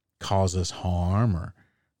cause us harm or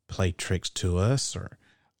play tricks to us or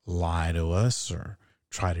lie to us or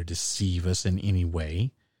try to deceive us in any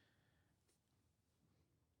way.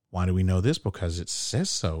 Why do we know this? Because it says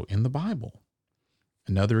so in the Bible.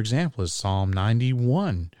 Another example is Psalm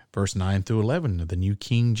 91, verse 9 through 11 of the New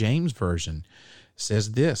King James Version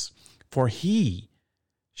says this, for he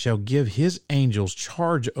shall give his angels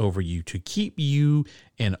charge over you to keep you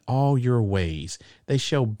in all your ways. They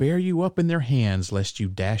shall bear you up in their hands, lest you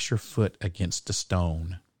dash your foot against a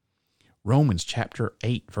stone. Romans chapter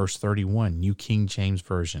 8, verse 31, New King James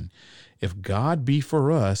Version. If God be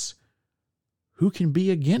for us, who can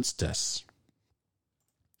be against us?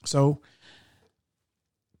 So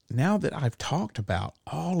now that I've talked about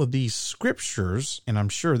all of these scriptures, and I'm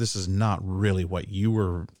sure this is not really what you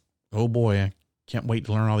were, oh boy, I can't wait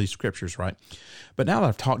to learn all these scriptures, right? But now that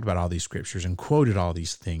I've talked about all these scriptures and quoted all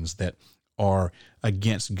these things that are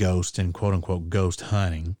against ghost and quote unquote ghost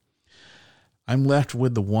hunting, I'm left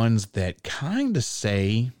with the ones that kind of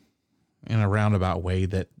say in a roundabout way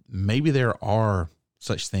that maybe there are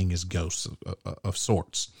such thing as ghosts of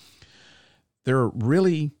sorts. There are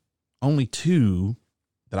really only two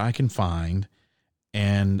that I can find,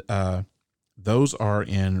 and those are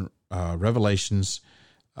in Revelations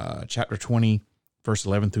chapter 20, verse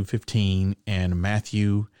 11 through 15, and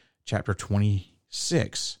Matthew chapter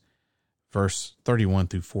 26, verse 31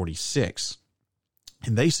 through 46.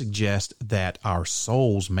 And they suggest that our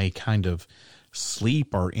souls may kind of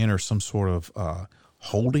sleep or enter some sort of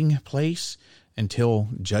holding place until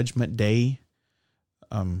Judgment Day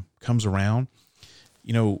comes around.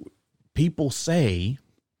 You know, people say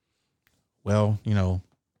well,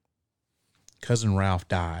 Cousin Ralph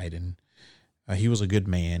died, and he was a good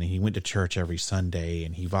man, and he went to church every Sunday,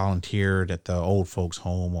 and he volunteered at the old folks'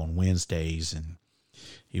 home on Wednesdays, and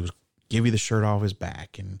he was give you the shirt off his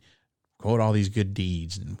back and quote all these good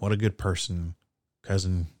deeds, and what a good person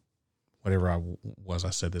Cousin, whatever I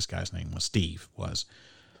said this guy's name was, Steve was.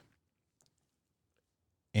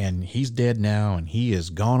 And he's dead now, and he is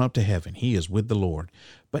gone up to heaven. He is with the Lord.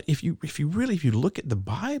 But if you look at the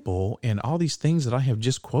Bible and all these things that I have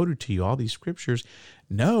just quoted to you, all these scriptures,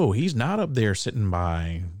 no, he's not up there sitting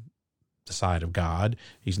by the side of God.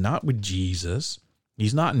 He's not with Jesus.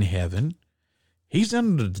 He's not in heaven. He's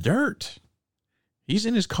under the dirt. He's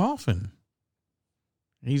in his coffin.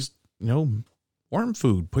 He's, worm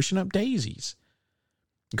food, pushing up daisies,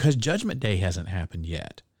 because Judgment Day hasn't happened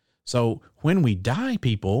yet. So when we die,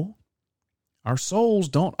 people, our souls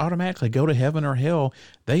don't automatically go to heaven or hell.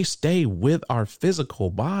 They stay with our physical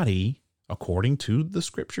body, according to the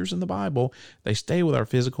scriptures in the Bible. They stay with our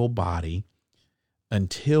physical body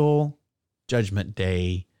until Judgment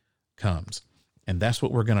Day comes. And that's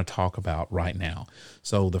what we're going to talk about right now.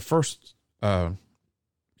 So the first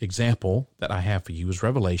example that I have for you is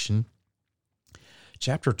Revelation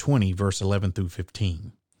chapter 20, verse 11 through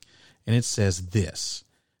 15. And it says this: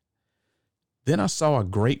 Then I saw a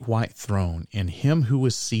great white throne, and him who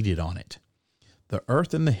was seated on it. The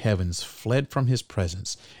earth and the heavens fled from his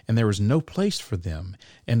presence, and there was no place for them.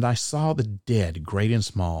 And I saw the dead, great and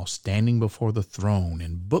small, standing before the throne,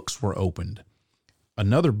 and books were opened.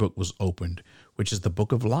 Another book was opened, which is the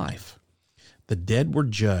book of life. The dead were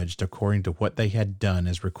judged according to what they had done,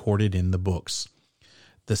 as recorded in the books.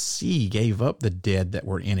 The sea gave up the dead that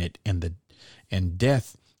were in it, and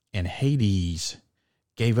death and Hades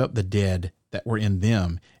gave up the dead that were in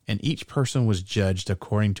them, and each person was judged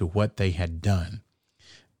according to what they had done.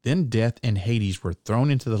 Then death and Hades were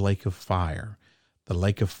thrown into the lake of fire. The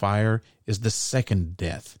lake of fire is the second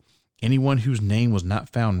death. Anyone whose name was not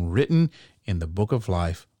found written in the book of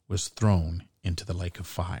life was thrown into the lake of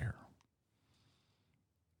fire.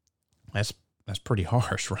 That's pretty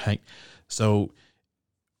harsh, right? So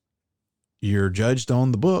you're judged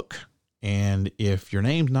on the book, and if your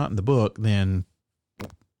name's not in the book, then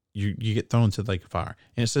you get thrown into the lake of fire.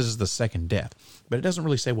 And it says it's the second death, but it doesn't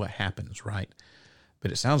really say what happens, right?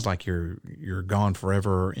 But it sounds like you're gone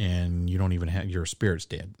forever, and you don't even have, your spirit's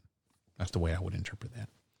dead. That's the way I would interpret that.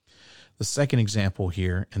 The second example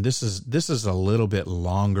here, and this is a little bit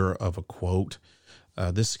longer of a quote.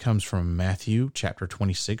 This comes from Matthew chapter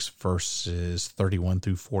 26, verses 31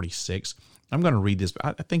 through 46. I'm going to read this,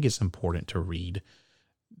 but I think it's important to read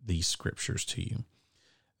these scriptures to you.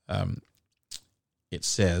 It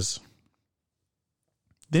says,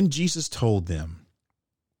 Then Jesus told them,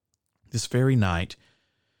 This very night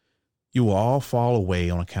you will all fall away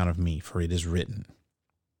on account of me, for it is written,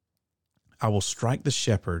 I will strike the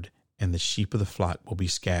shepherd, and the sheep of the flock will be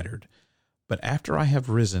scattered. But after I have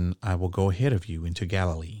risen, I will go ahead of you into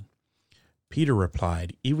Galilee. Peter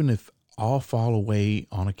replied, Even if all fall away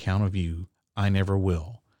on account of you, I never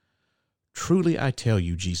will. Truly I tell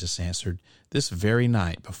you, Jesus answered, this very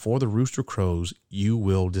night before the rooster crows, you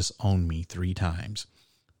will disown me 3 times.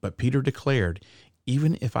 But Peter declared,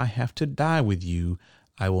 Even if I have to die with you,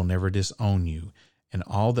 I will never disown you. And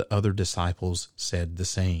all the other disciples said the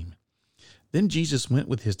same. Then Jesus went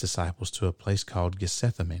with his disciples to a place called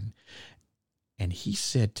Gethsemane, and he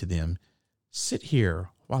said to them, Sit here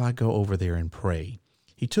while I go over there and pray.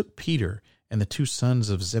 He took Peter and the 2 sons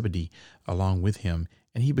of Zebedee along with him,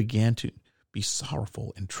 and he began to be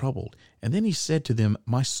sorrowful and troubled. And then he said to them,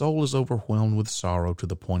 My soul is overwhelmed with sorrow to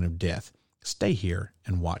the point of death. Stay here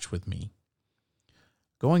and watch with me.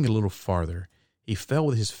 Going a little farther, he fell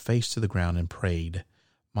with his face to the ground and prayed,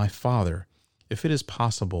 My Father, if it is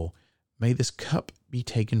possible, may this cup be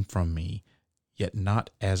taken from me, yet not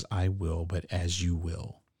as I will, but as you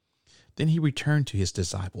will. Then he returned to his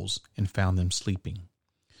disciples and found them sleeping.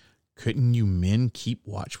 Couldn't you men keep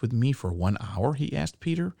watch with me for 1 hour? He asked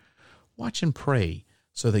Peter. Watch and pray,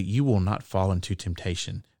 so that you will not fall into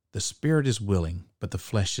temptation. The spirit is willing, but the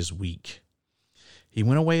flesh is weak. He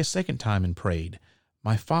went away a second time and prayed,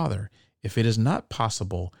 My Father, if it is not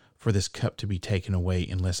possible for this cup to be taken away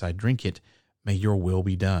unless I drink it, may your will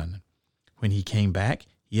be done. When he came back,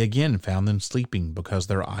 he again found them sleeping because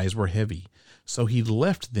their eyes were heavy. So he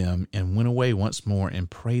left them and went away once more and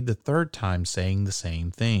prayed the 3rd time, saying the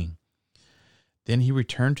same thing. Then he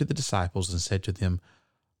returned to the disciples and said to them,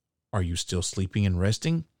 Are you still sleeping and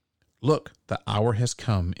resting? Look, the hour has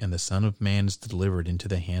come, and the Son of Man is delivered into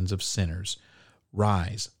the hands of sinners.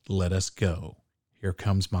 Rise, let us go. Here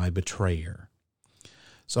comes my betrayer.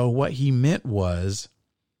 So what he meant was,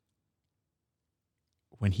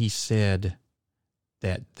 when he said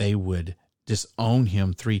that they would disown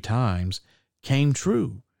him 3 times came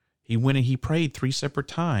true. He went and he prayed 3 separate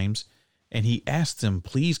times, and he asked them,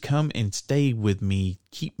 please come and stay with me,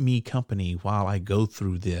 keep me company while I go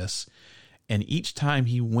through this. And each time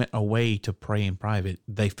he went away to pray in private,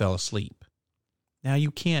 they fell asleep. Now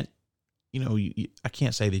you can't, I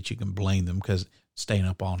can't say that you can blame them because staying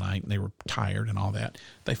up all night and they were tired and all that.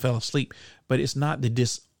 They fell asleep, but it's not the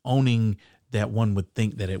disowning that one would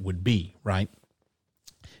think that it would be, right?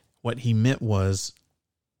 What he meant was,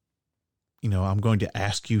 I'm going to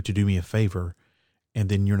ask you to do me a favor, and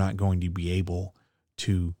then you're not going to be able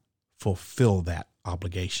to fulfill that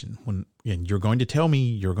obligation. And you're going to tell me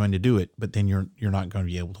you're going to do it, but then you're not going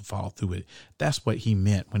to be able to follow through with it. That's what he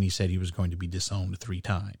meant when he said he was going to be disowned 3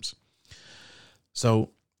 times.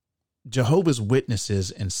 So Jehovah's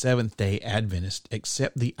Witnesses and Seventh-day Adventists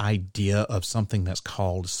accept the idea of something that's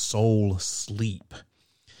called soul sleep.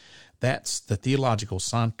 That's the theological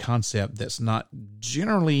concept that's not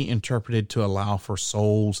generally interpreted to allow for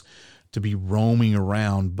souls to be roaming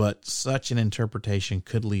around, but such an interpretation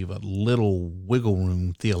could leave a little wiggle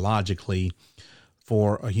room theologically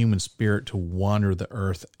for a human spirit to wander the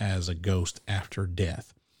earth as a ghost after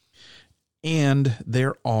death. And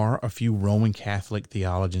there are a few Roman Catholic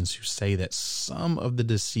theologians who say that some of the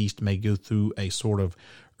deceased may go through a sort of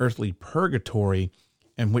earthly purgatory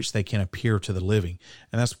in which they can appear to the living.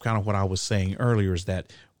 And that's kind of what I was saying earlier, is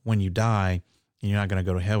that when you die, and you're not going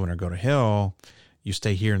to go to heaven or go to hell, you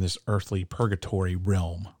stay here in this earthly purgatory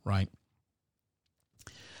realm, right?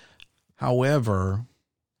 However,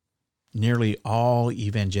 nearly all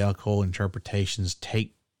evangelical interpretations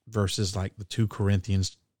take verses like the 2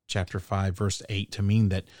 Corinthians chapter 5, verse 8 to mean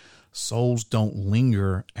that souls don't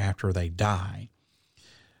linger after they die.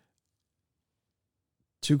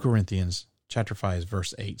 2 Corinthians chapter 5,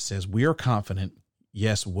 verse 8 says, we are confident,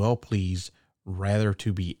 yes, well pleased, rather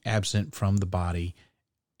to be absent from the body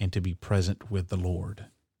and to be present with the Lord.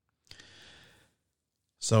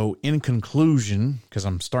 So in conclusion, because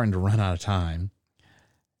I'm starting to run out of time,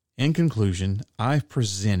 in conclusion, I've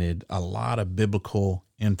presented a lot of biblical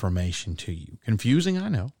information to you. Confusing, I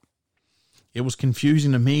know. It was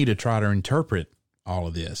confusing to me to try to interpret all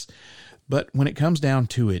of this. But when it comes down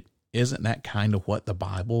to it, isn't that kind of what the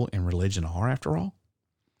Bible and religion are after all?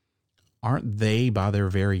 Aren't they, by their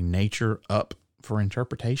very nature, up for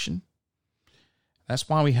interpretation? That's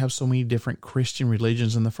why we have so many different Christian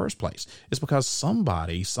religions in the first place. It's because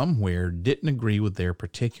somebody somewhere didn't agree with their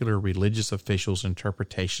particular religious official's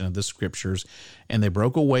interpretation of the scriptures, and they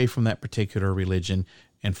broke away from that particular religion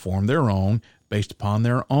and formed their own based upon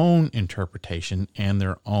their own interpretation and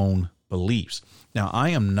their own beliefs. Now, I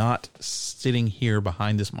am not sitting here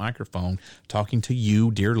behind this microphone talking to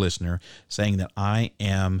you, dear listener, saying that I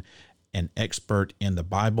am an expert in the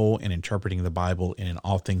Bible and interpreting the Bible and in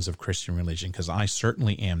all things of Christian religion, because I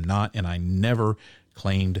certainly am not, and I never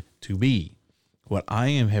claimed to be. What I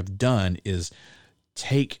have done is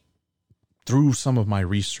take, through some of my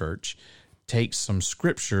research, take some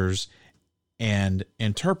scriptures and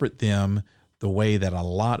interpret them the way that a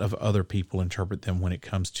lot of other people interpret them when it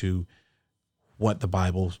comes to what the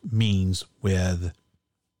Bible means with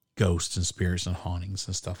ghosts and spirits and hauntings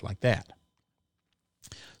and stuff like that.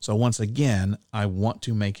 So once again, I want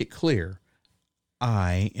to make it clear,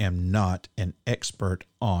 I am not an expert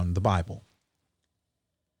on the Bible.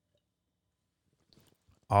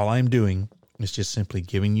 All I'm doing is just simply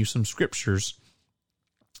giving you some scriptures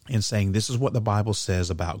and saying this is what the Bible says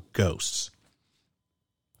about ghosts.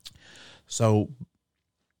 So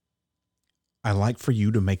I like for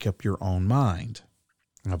you to make up your own mind.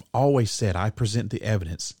 I've always said I present the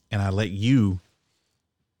evidence and I let you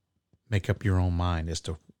make up your own mind as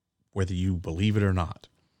to whether you believe it or not.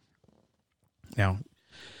 Now,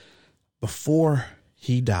 before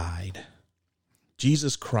he died,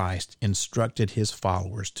 Jesus Christ instructed his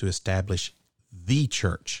followers to establish the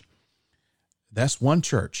church. That's one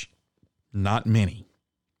church, not many.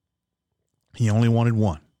 He only wanted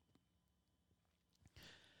one.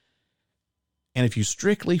 And if you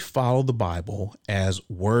strictly follow the Bible as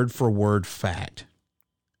word for word fact,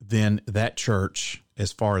 then that church,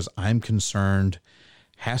 as far as I'm concerned,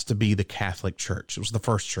 has to be the Catholic Church. It was the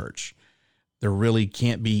first church. There really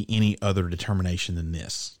can't be any other determination than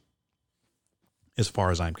this, as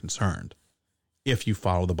far as I'm concerned, if you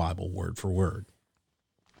follow the Bible word for word.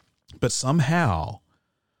 But somehow,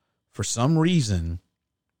 for some reason,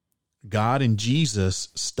 God and Jesus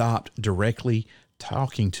stopped directly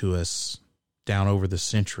talking to us down over the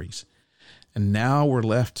centuries. And now we're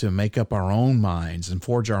left to make up our own minds and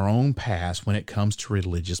forge our own paths when it comes to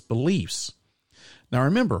religious beliefs. Now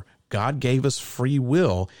remember, God gave us free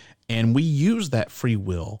will, and we use that free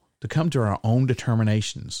will to come to our own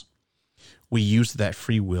determinations. We use that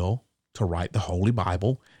free will to write the Holy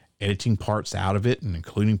Bible, editing parts out of it and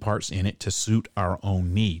including parts in it to suit our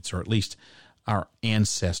own needs, or at least our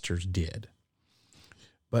ancestors did.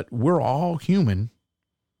 But we're all human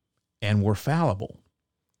and we're fallible.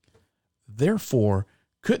 Therefore,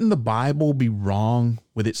 couldn't the Bible be wrong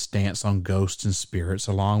with its stance on ghosts and spirits,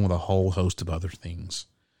 along with a whole host of other things?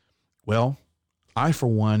 Well, I, for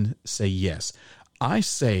one, say yes. I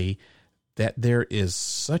say that there is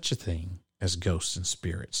such a thing as ghosts and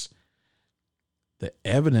spirits. The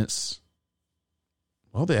evidence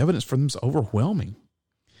for them is overwhelming.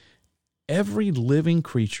 Every living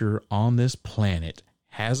creature on this planet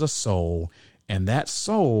has a soul, and that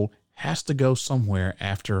soul has to go somewhere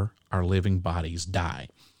after our living bodies die.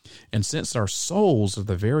 And since our souls are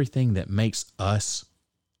the very thing that makes us,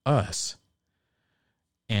 us,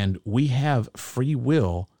 and we have free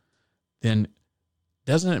will, then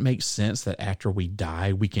doesn't it make sense that after we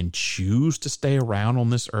die, we can choose to stay around on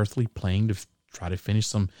this earthly plane to try to finish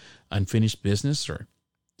some unfinished business or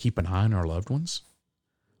keep an eye on our loved ones?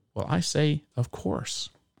 Well, I say, of course.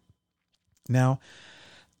 Now,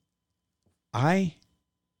 I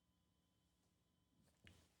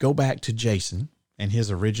go back to Jason and his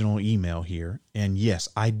original email here. And yes,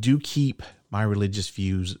 I do keep my religious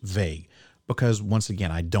views vague because, once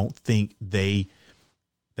again, I don't think that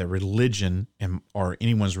religion or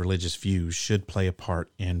anyone's religious views should play a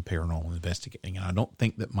part in paranormal investigating. And I don't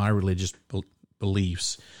think that my religious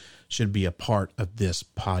beliefs should be a part of this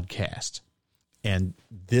podcast. And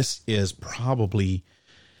this is probably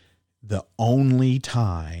the only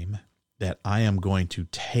time that I am going to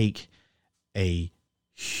take a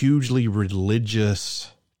hugely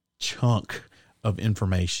religious chunk of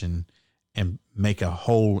information and make a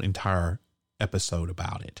whole entire episode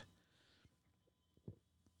about it.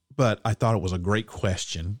 But I thought it was a great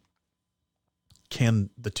question.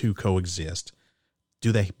 Can the two coexist?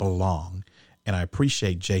 Do they belong? And I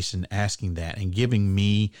appreciate Jason asking that and giving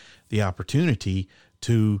me the opportunity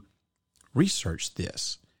to research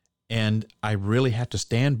this. And I really have to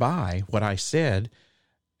stand by what I said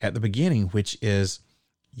at the beginning, which is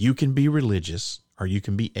you can be religious or you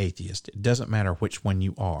can be atheist. It doesn't matter which one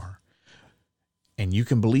you are. And you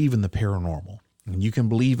can believe in the paranormal, and you can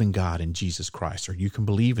believe in God and Jesus Christ, or you can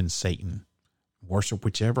believe in Satan, worship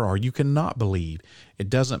whichever, or you cannot believe. It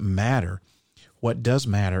doesn't matter. What does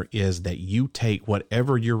matter is that you take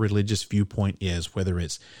whatever your religious viewpoint is, whether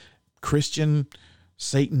it's Christian,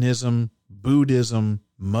 Satanism, Buddhism,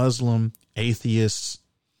 Muslim, atheists,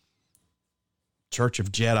 Church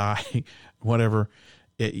of Jedi, whatever.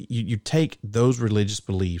 You take those religious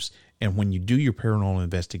beliefs, and when you do your paranormal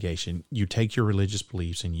investigation, you take your religious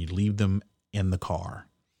beliefs and you leave them in the car,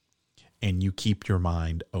 and you keep your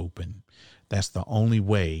mind open. That's the only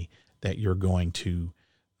way that you're going to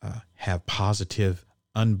have positive,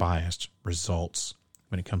 unbiased results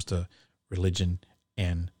when it comes to religion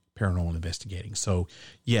and paranormal investigating. So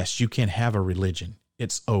yes, you can have a religion.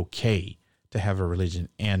 It's okay to have a religion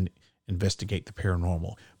and investigate the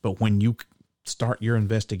paranormal. But when you start your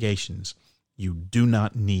investigations, you do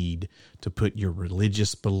not need to put your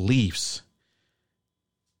religious beliefs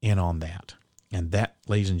in on that. And that,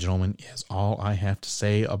 ladies and gentlemen, is all I have to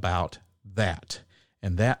say about that.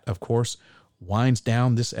 And that, of course, winds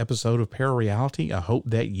down this episode of Parareality. I hope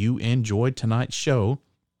that you enjoyed tonight's show,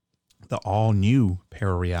 the all-new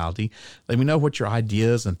Parareality. Let me know what your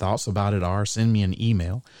ideas and thoughts about it are. Send me an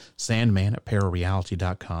email,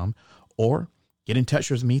 sandman@parareality.com, or get in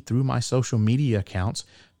touch with me through my social media accounts.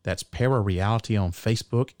 That's Parareality on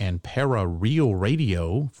Facebook and Parareal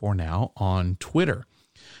Radio for now on Twitter.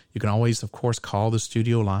 You can always, of course, call the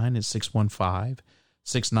studio line at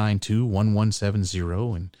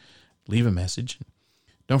 615-692-1170 and leave a message.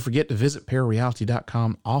 Don't forget to visit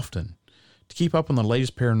Parareality.com often to keep up on the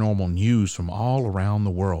latest paranormal news from all around the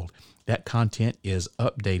world. That content is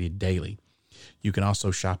updated daily. You can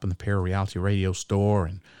also shop in the Parareality Radio store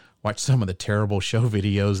and watch some of the terrible show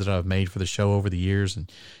videos that I've made for the show over the years.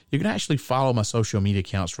 And you can actually follow my social media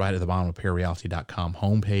accounts right at the bottom of Parareality.com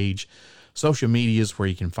homepage. Social media is where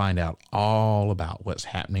you can find out all about what's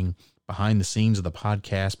happening behind the scenes of the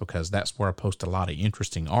podcast, because that's where I post a lot of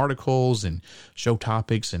interesting articles and show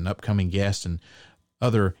topics and upcoming guests and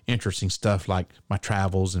other interesting stuff like my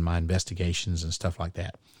travels and my investigations and stuff like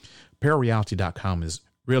that. Parareality.com is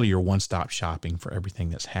really your one-stop shopping for everything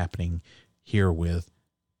that's happening here with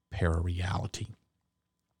Parareality.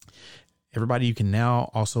 Everybody, you can now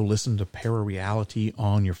also listen to Parareality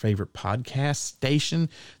on your favorite podcast station.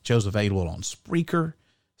 Show's available on Spreaker,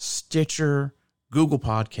 Stitcher, Google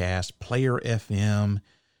Podcast, Player FM,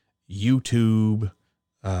 YouTube.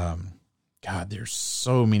 God, there's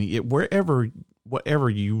so many. Whatever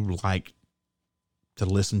you like to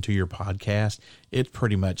listen to your podcast, it's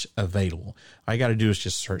pretty much available. All you got to do is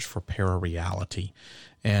just search for Parareality.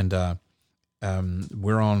 And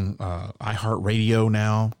we're on iHeartRadio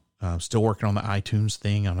now. Still working on the iTunes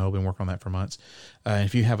thing. I know I've been working on that for months.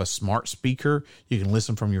 If you have a smart speaker, you can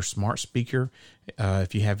listen from your smart speaker.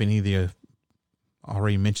 If you have any of the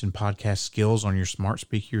already mentioned podcast skills on your smart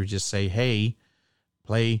speaker, you just say, hey,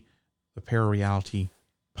 play the Parareality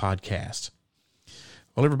podcast.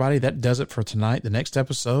 Well, everybody, that does it for tonight. The next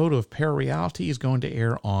episode of Parareality is going to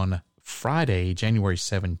air on Friday, January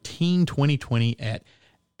 17, 2020 at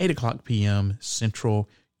 8 o'clock p.m. Central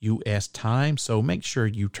U.S. time. So make sure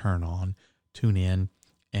you tune in,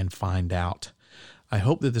 and find out. I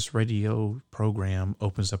hope that this radio program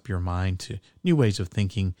opens up your mind to new ways of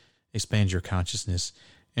thinking, expands your consciousness,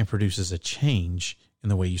 and produces a change in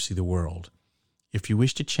the way you see the world. If you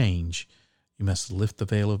wish to change, you must lift the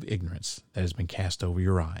veil of ignorance that has been cast over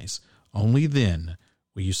your eyes. Only then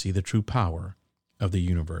will you see the true power of the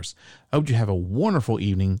universe. I hope you have a wonderful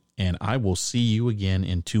evening, and I will see you again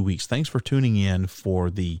in 2 weeks. Thanks for tuning in for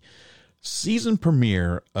the season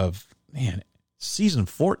premiere of, season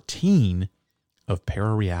 14 of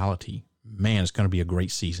Parareality. Man, it's going to be a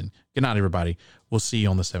great season. Good night, everybody. We'll see you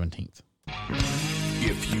on the 17th.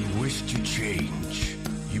 If you wish to change,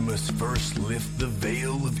 you must first lift the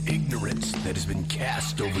veil of ignorance that has been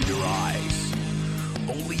cast over your eyes.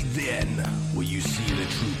 Only then will you see the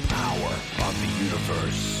true power of the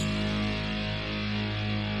universe.